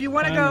so if you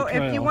want to go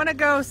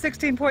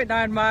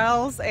 16.9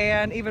 miles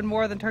and even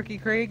more than Turkey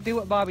Creek, do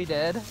what Bobby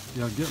did.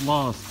 Yeah, get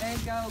lost.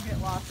 And go get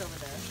lost over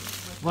there.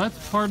 Well,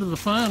 that's part of the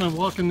fun of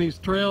walking these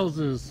trails,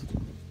 is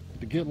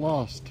to get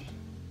lost.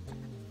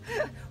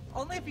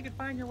 Only if you can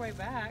find your way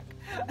back.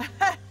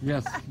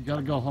 Yes, you got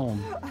to go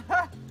home.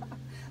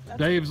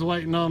 Dave's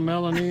waiting on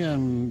Melanie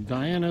and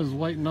Diana's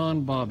waiting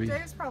on Bobby.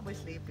 Dave's probably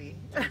sleepy.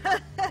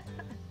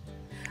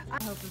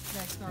 I hope this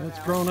next start It's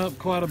out. grown up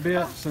quite a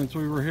bit since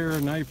we were here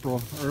in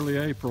April, early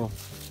April.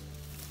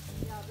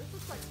 Yeah, this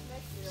looks like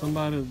Snakeville.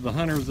 Somebody, the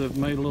hunters have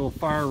made a little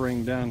fire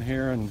ring down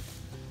here, and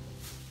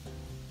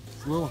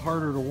it's a little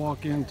harder to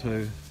walk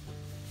into.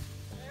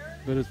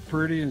 But it's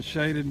pretty and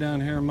shaded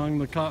down here among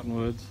the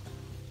cottonwoods.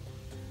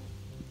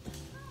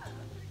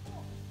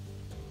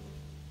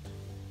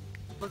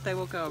 But they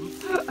will come.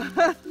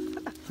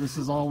 This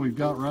is all we've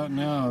got right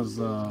now is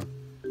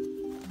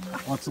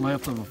what's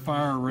left of a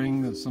fire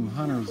ring that some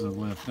hunters have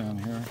left down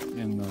here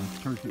in the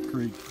Turkey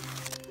Creek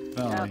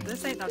Valley. Yeah,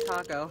 this ain't no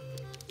taco.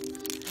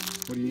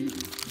 What are you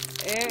eating?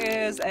 It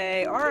is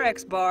a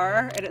RX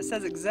bar, and it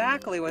says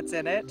exactly what's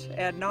in it,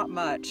 and not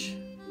much.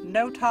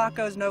 No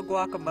tacos, no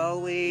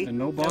guacamole, And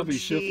no Bobby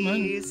Schiffman?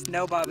 cheese,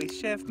 no Bobby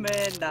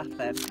Schiffman,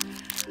 nothing.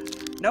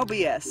 No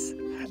BS.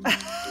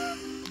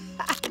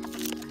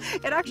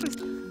 It actually...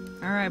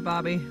 All right,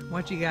 Bobby,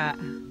 what you got?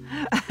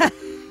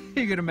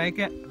 You gonna make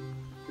it?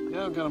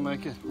 Yeah, I'm gonna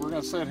make it. We're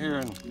gonna sit here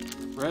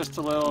and rest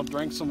a little,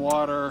 drink some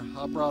water.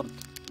 I brought a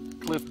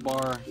Cliff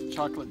Bar,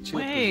 chocolate chip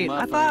is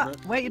my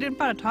favorite. Wait, you didn't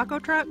find a taco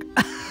truck?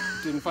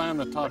 Didn't find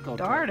the taco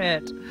Darn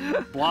truck.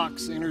 it.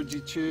 Blocks Energy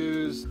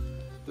Chews,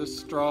 this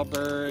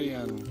strawberry,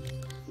 and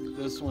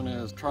this one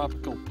is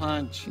Tropical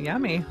Punch.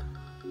 Yummy.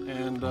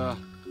 And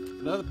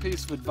another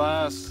piece of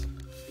advice,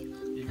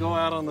 you go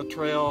out on the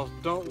trail,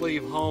 don't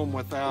leave home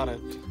without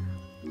it.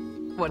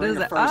 What Bring is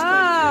a it? first aid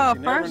Oh, kit.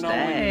 You never first know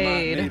when you might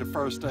aid. need a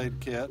first aid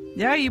kit.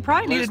 Yeah, you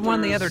probably needed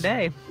one the other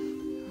day.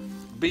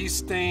 Bee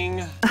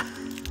sting.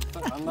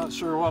 I'm not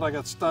sure what I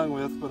got stung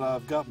with, but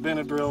I've got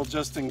Benadryl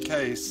just in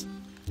case.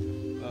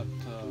 But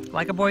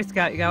Like a Boy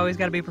Scout, you always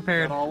got to be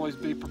prepared. gotta always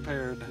be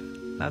prepared.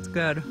 That's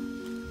good.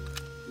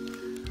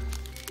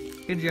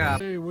 Good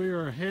job. Hey, we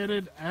are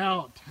headed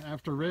out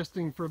after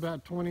resting for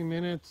about 20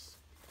 minutes,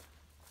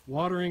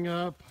 watering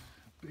up,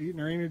 eating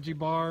our energy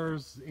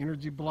bars,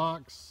 energy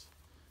blocks.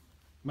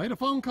 Made a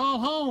phone call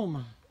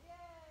home.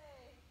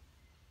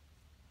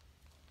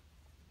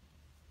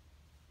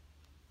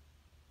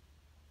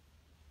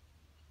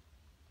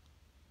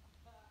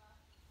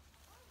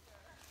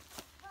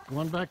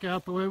 Going back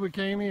out the way we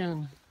came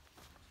in.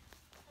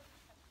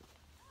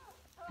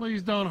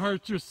 Please don't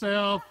hurt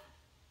yourself.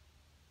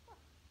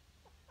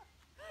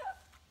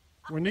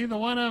 We're neither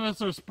one of us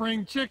are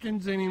spring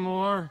chickens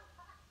anymore.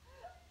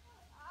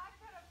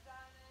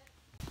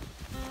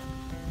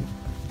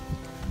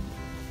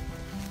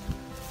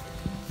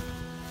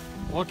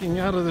 Walking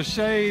out of the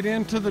shade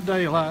into the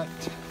daylight.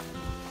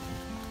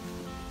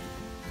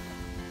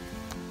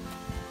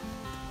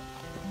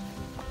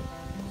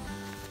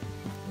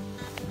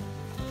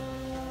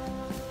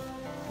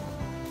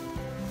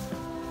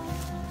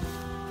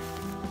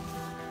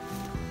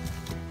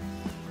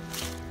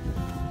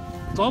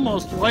 It's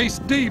almost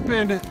waist deep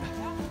in it.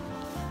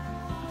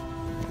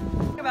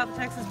 Think about the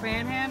Texas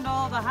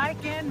Panhandle. The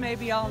hike in may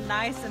be all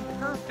nice and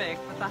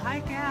perfect, but the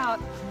hike out,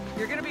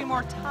 you're gonna be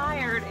more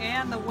tired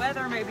and the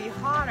weather may be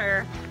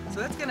hotter, so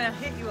it's gonna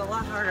hit you a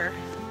lot harder.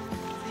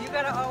 So you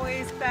gotta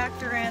always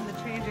factor in the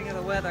changing of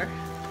the weather.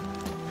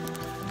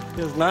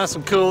 It's nice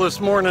and cool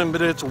this morning,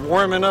 but it's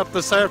warming up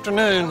this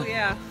afternoon. Oh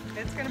yeah,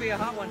 it's gonna be a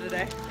hot one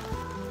today.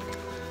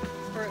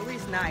 Or at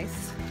least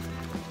nice.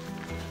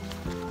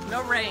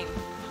 No rain.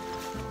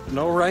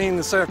 No rain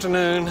this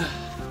afternoon.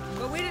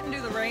 But we didn't do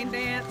the rain rain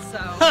dance,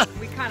 so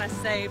we kind of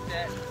saved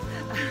it.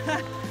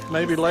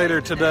 Maybe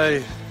later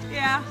today.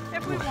 Yeah,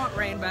 if we want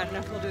rain bad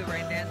enough, we'll do a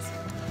rain dance.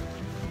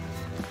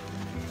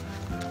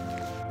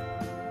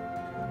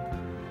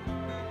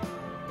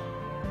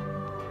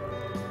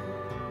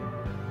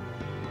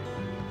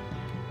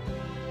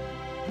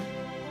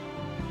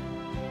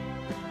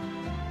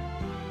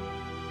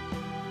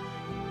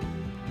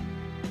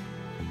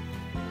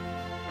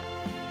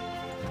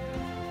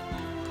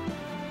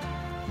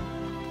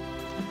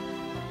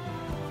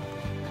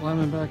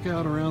 Climbing back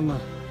out around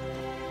the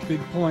big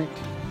point,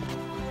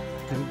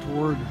 headed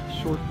toward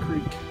Short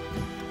Creek.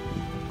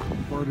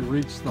 We've already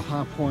reached the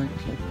high point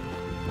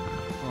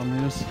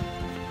on this.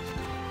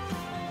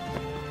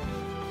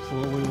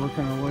 Slowly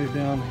working our way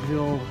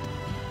downhill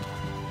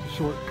to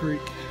Short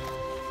Creek.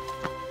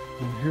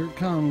 And here it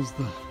comes,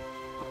 the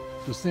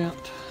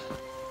descent.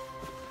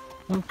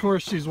 And of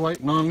course she's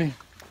waiting on me,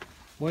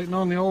 waiting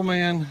on the old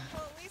man. Well,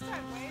 at least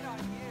I'd wait on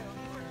you.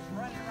 You were just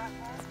running right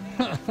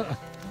past me.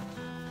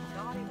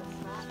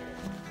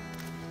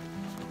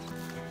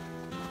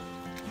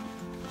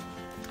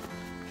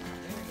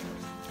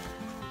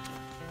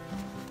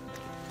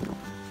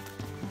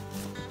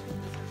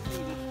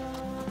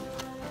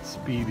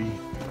 Speedy.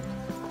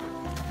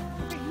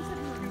 Okay, you said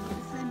we were going to be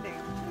descending.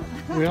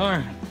 We are.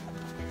 I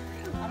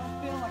don't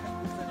feel like I'm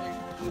descending.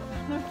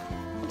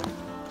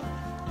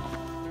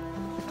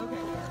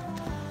 Okay,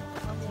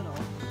 a little.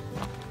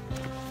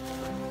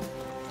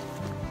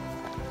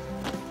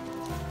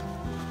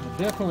 I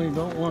definitely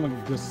don't want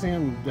to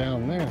descend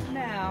down there.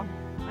 No.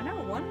 I know,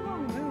 one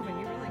wrong move and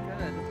you're really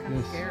good. It's kind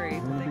of scary.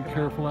 We're to going to think be about.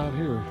 careful out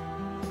here.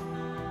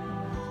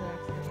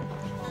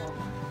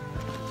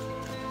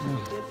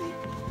 Busy.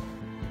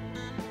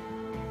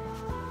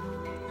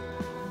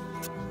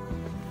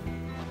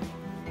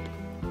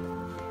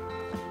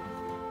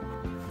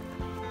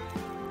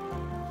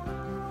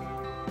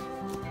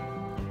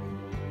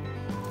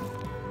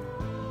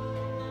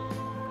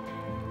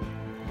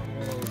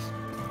 Those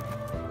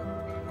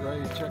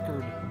gray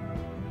checkered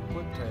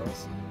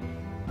foot-tails.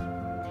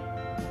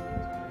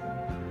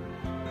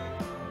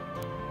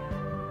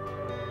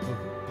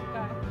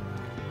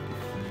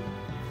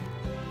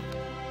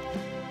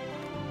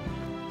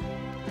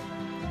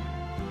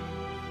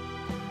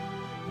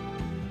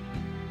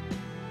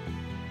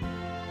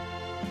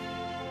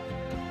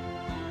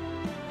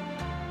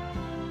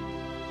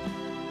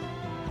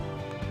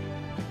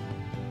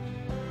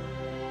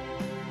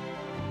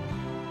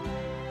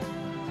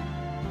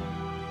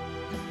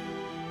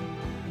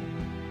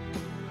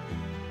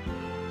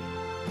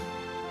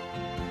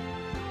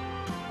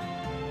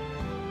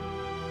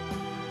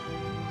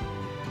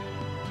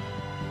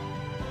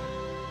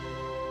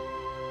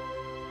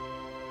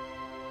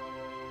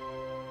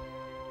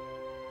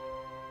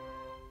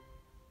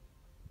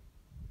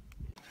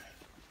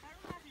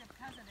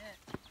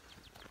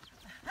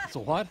 So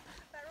what?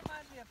 That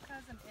reminds me of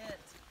Cousin It.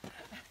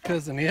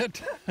 Cousin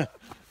It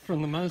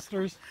from the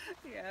Munsters?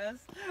 Yes.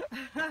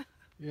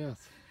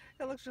 Yes.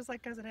 It looks just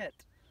like Cousin It.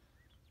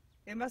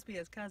 It must be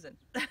his cousin.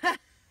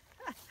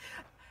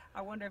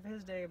 I wonder if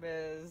his name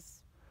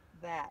is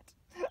that.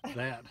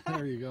 That.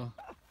 There you go.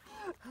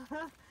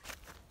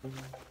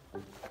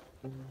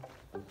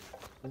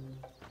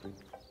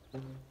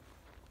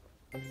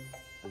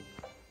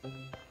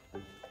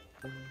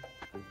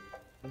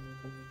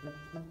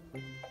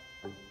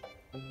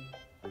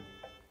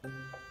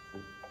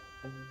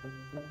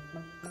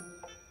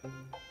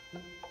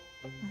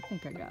 I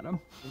think I got him.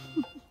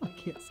 I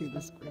can't see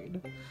the screen.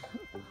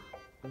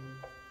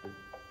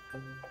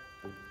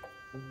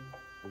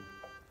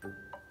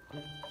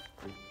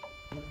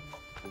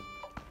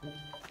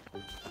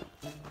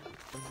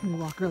 Let me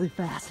walk really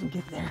fast and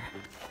get there.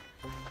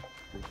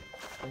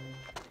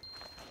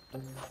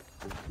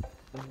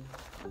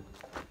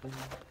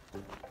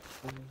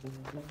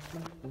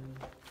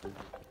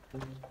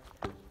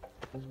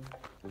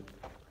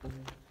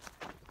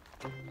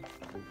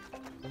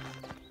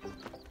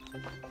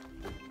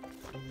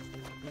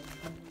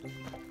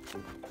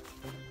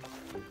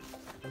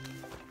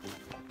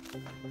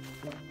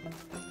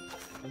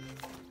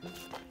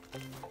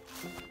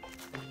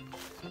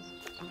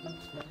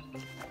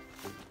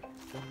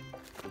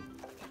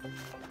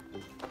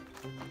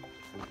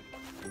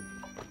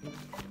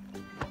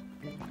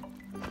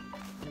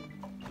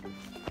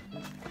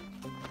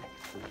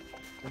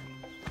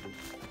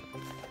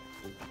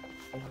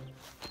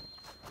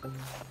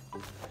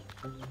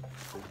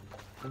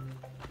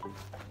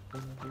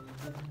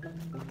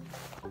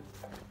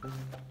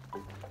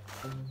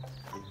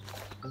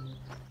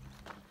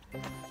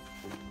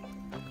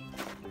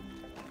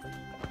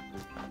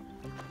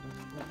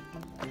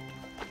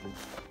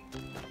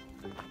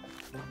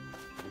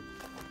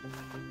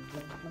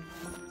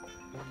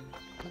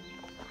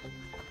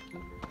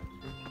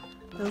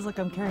 Feels like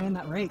I'm carrying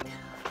that rake.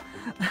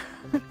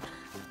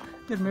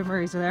 Good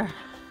memories there.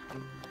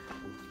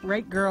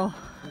 Rake Girl.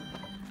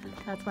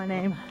 That's my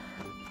name.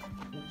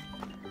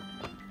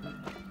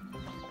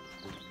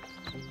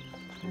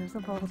 There's a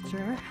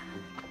vulture.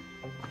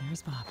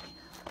 There's Bobby.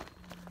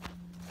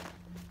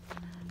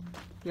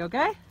 You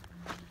okay?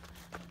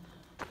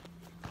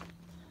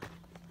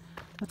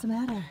 What's the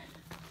matter?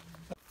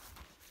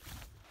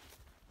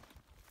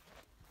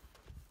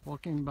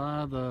 Walking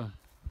by the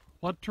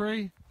what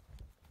tree?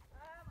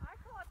 I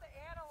call it the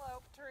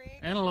antelope tree.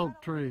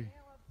 Antelope tree.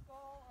 Antelope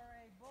skull or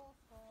a bull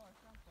skull or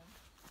something.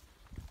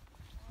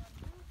 Or a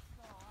moose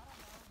skull. I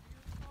don't know.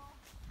 Deer skull.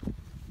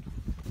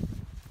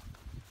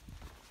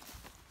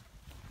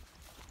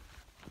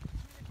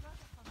 It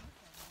doesn't from this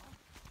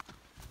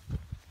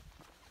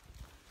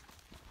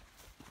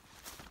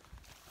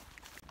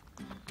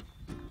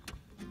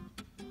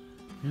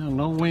angle. Yeah,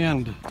 no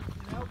wind.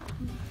 Nope.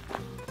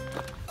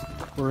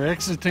 We're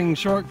exiting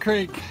Short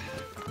Creek.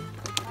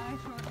 Hi,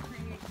 Short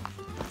Creek.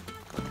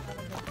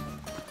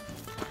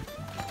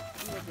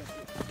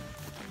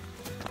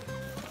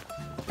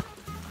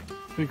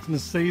 Fixing to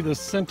see the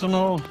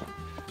sentinel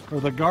or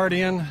the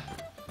guardian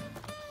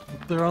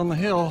up there on the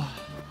hill,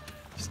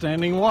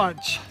 standing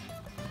watch.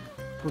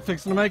 We're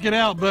fixing to make it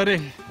out, buddy.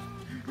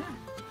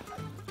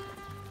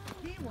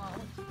 He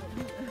won't, but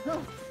he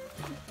will.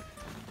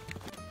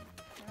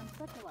 I'm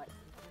such a light sleeper.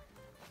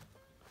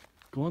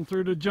 Going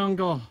through the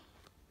jungle.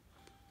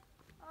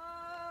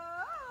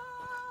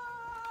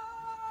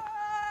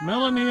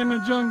 Melanie in the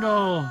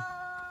jungle. I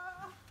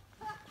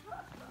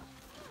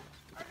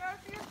know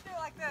if you do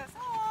like this.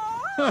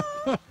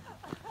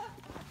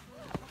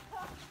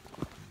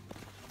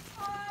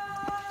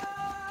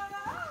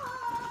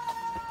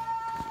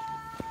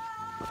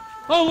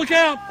 Oh, look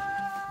out!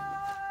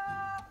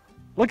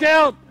 Look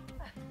out!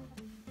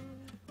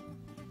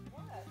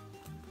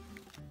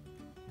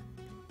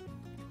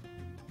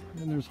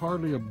 And there's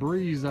hardly a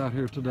breeze out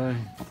here today.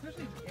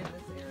 Especially in this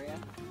area.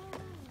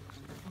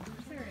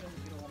 This area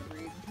doesn't get a lot of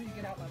breeze until you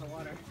get out by the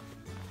water.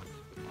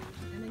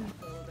 And then you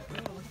feel a little bit,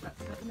 oh, what's that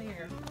stuff in the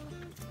air?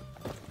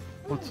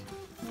 What's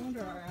No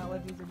wonder our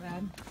allergies are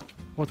bad.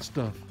 what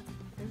stuff?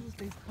 There's just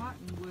these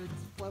cottonwoods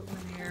floating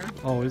in the air.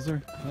 Oh, is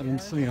there? I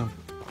didn't see them.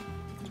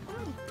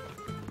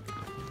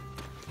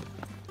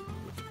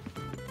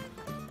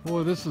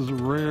 Boy, this is a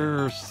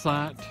rare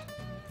sight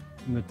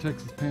in the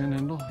Texas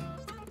Panhandle.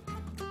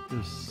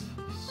 This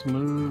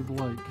smooth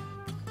lake.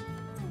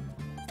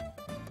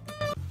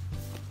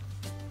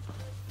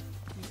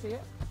 You see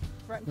it?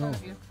 Right in front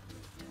of you.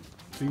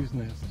 Bee's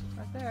nest.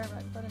 Right there,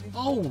 right in front of you.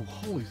 Oh,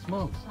 holy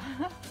smokes.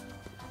 I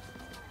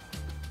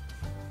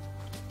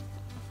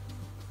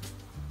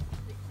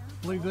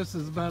believe this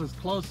is about as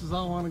close as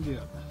I want to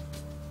get.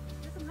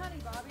 Get some honey,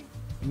 Bobby.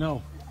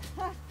 No.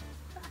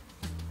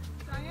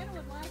 Diana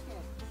would like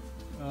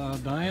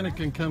it. Diana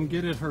can come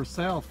get it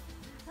herself.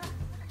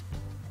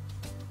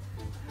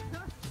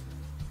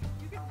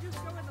 You can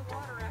just go in the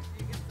water after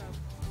you get some.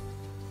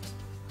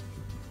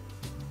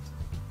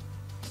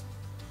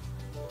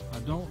 I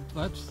don't,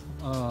 that's,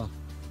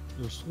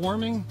 they're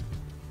swarming.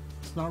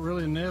 It's not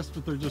really a nest,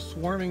 but they're just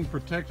swarming,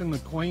 protecting the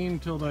queen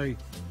till they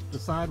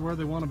decide where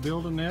they want to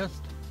build a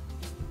nest.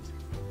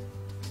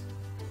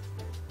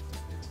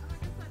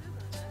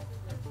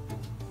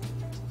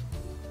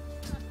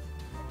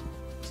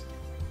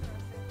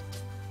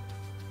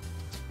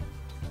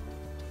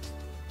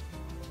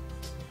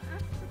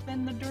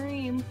 Been the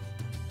dream.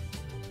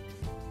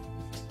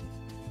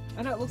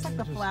 I know, it looks like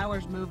the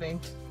flowers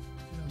moving. Yeah,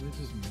 they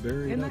just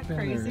buried Isn't up that in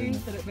crazy there.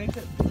 that it makes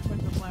it look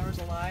like the flowers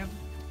alive?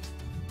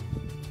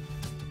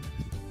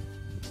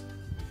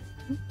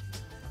 I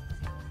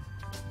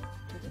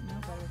didn't know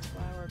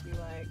butterflower would be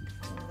like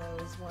one of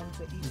those ones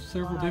that eat There's flies.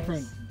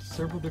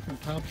 several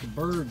different types of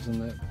birds in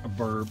that,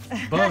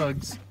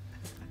 bugs.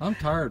 I'm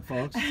tired,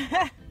 folks.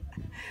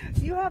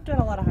 You have done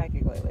a lot of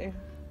hiking lately.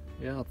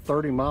 Yeah,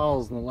 30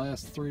 miles in the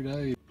last 3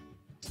 days.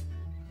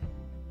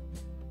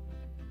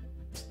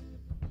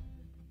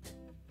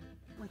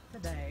 Like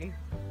today.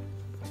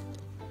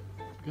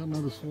 Got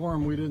another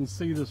swarm we didn't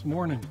see this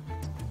morning.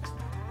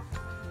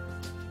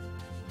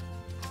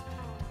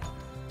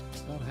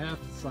 About half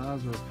the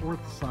size or a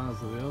fourth the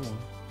size of the other one.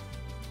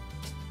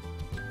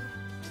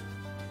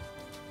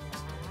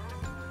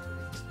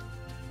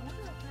 I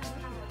wonder if they're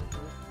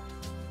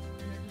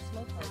and they're just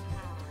slowpokes.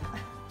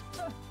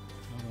 I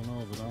don't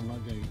know, but I'm not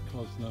going to get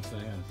close enough to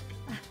ask.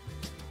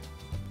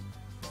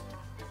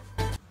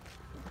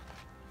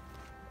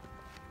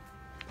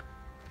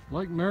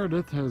 Lake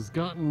Meredith has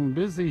gotten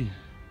busy.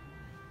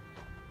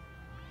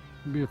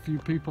 There'll be a few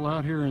people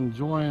out here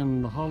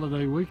enjoying the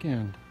holiday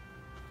weekend.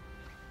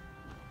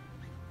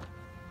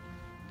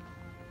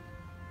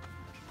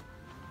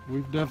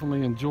 We've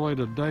definitely enjoyed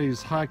a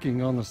day's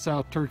hiking on the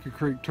South Turkey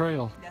Creek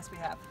Trail. Yes, we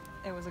have.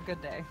 It was a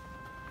good day.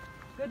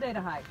 Good day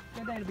to hike.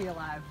 Good day to be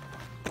alive.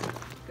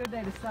 Good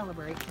day to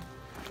celebrate.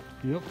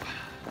 Yep.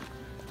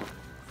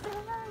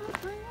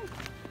 Celebrate.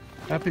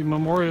 Happy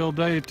Memorial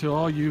Day to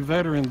all you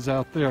veterans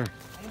out there.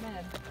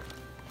 Amen.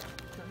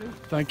 Salute.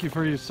 Thank you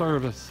for your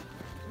service.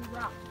 We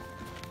rock.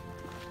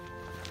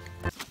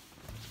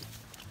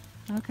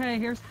 Okay,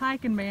 here's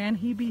hiking man.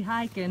 He be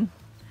hiking.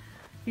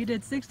 He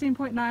did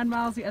 16.9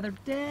 miles the other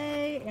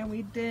day, and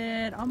we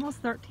did almost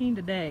 13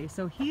 today.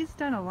 So he's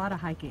done a lot of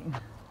hiking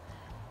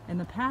in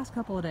the past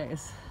couple of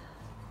days.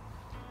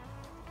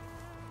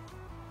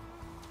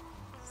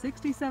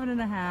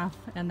 67.5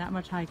 and that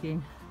much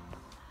hiking.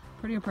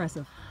 Pretty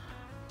impressive.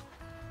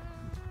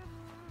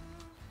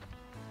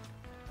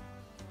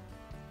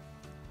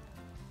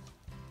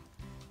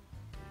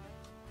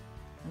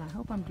 And I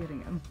hope I'm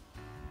getting him.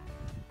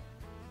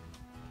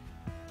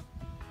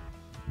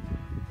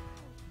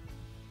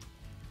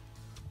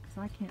 Because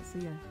I can't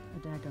see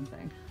a daggum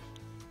thing.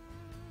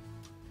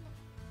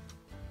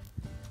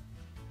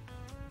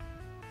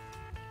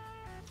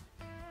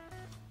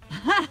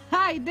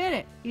 He did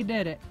it. He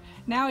did it.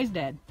 Now he's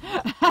dead.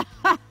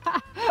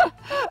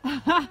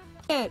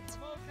 It.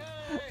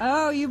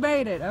 Oh, you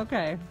made it.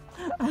 Okay.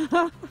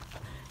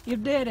 You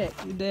did it.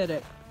 You did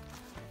it.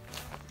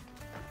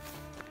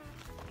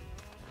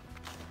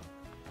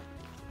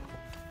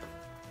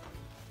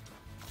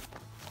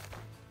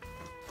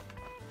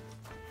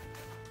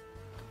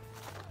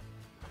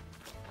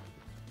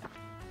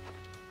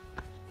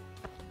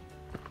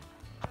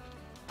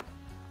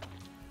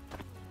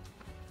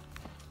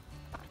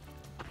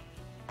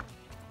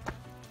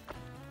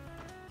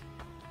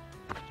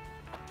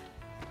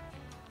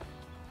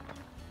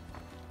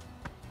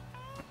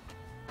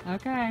 Did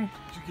Okay.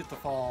 you get the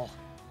fall?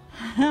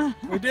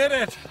 We did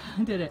it!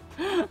 I did it.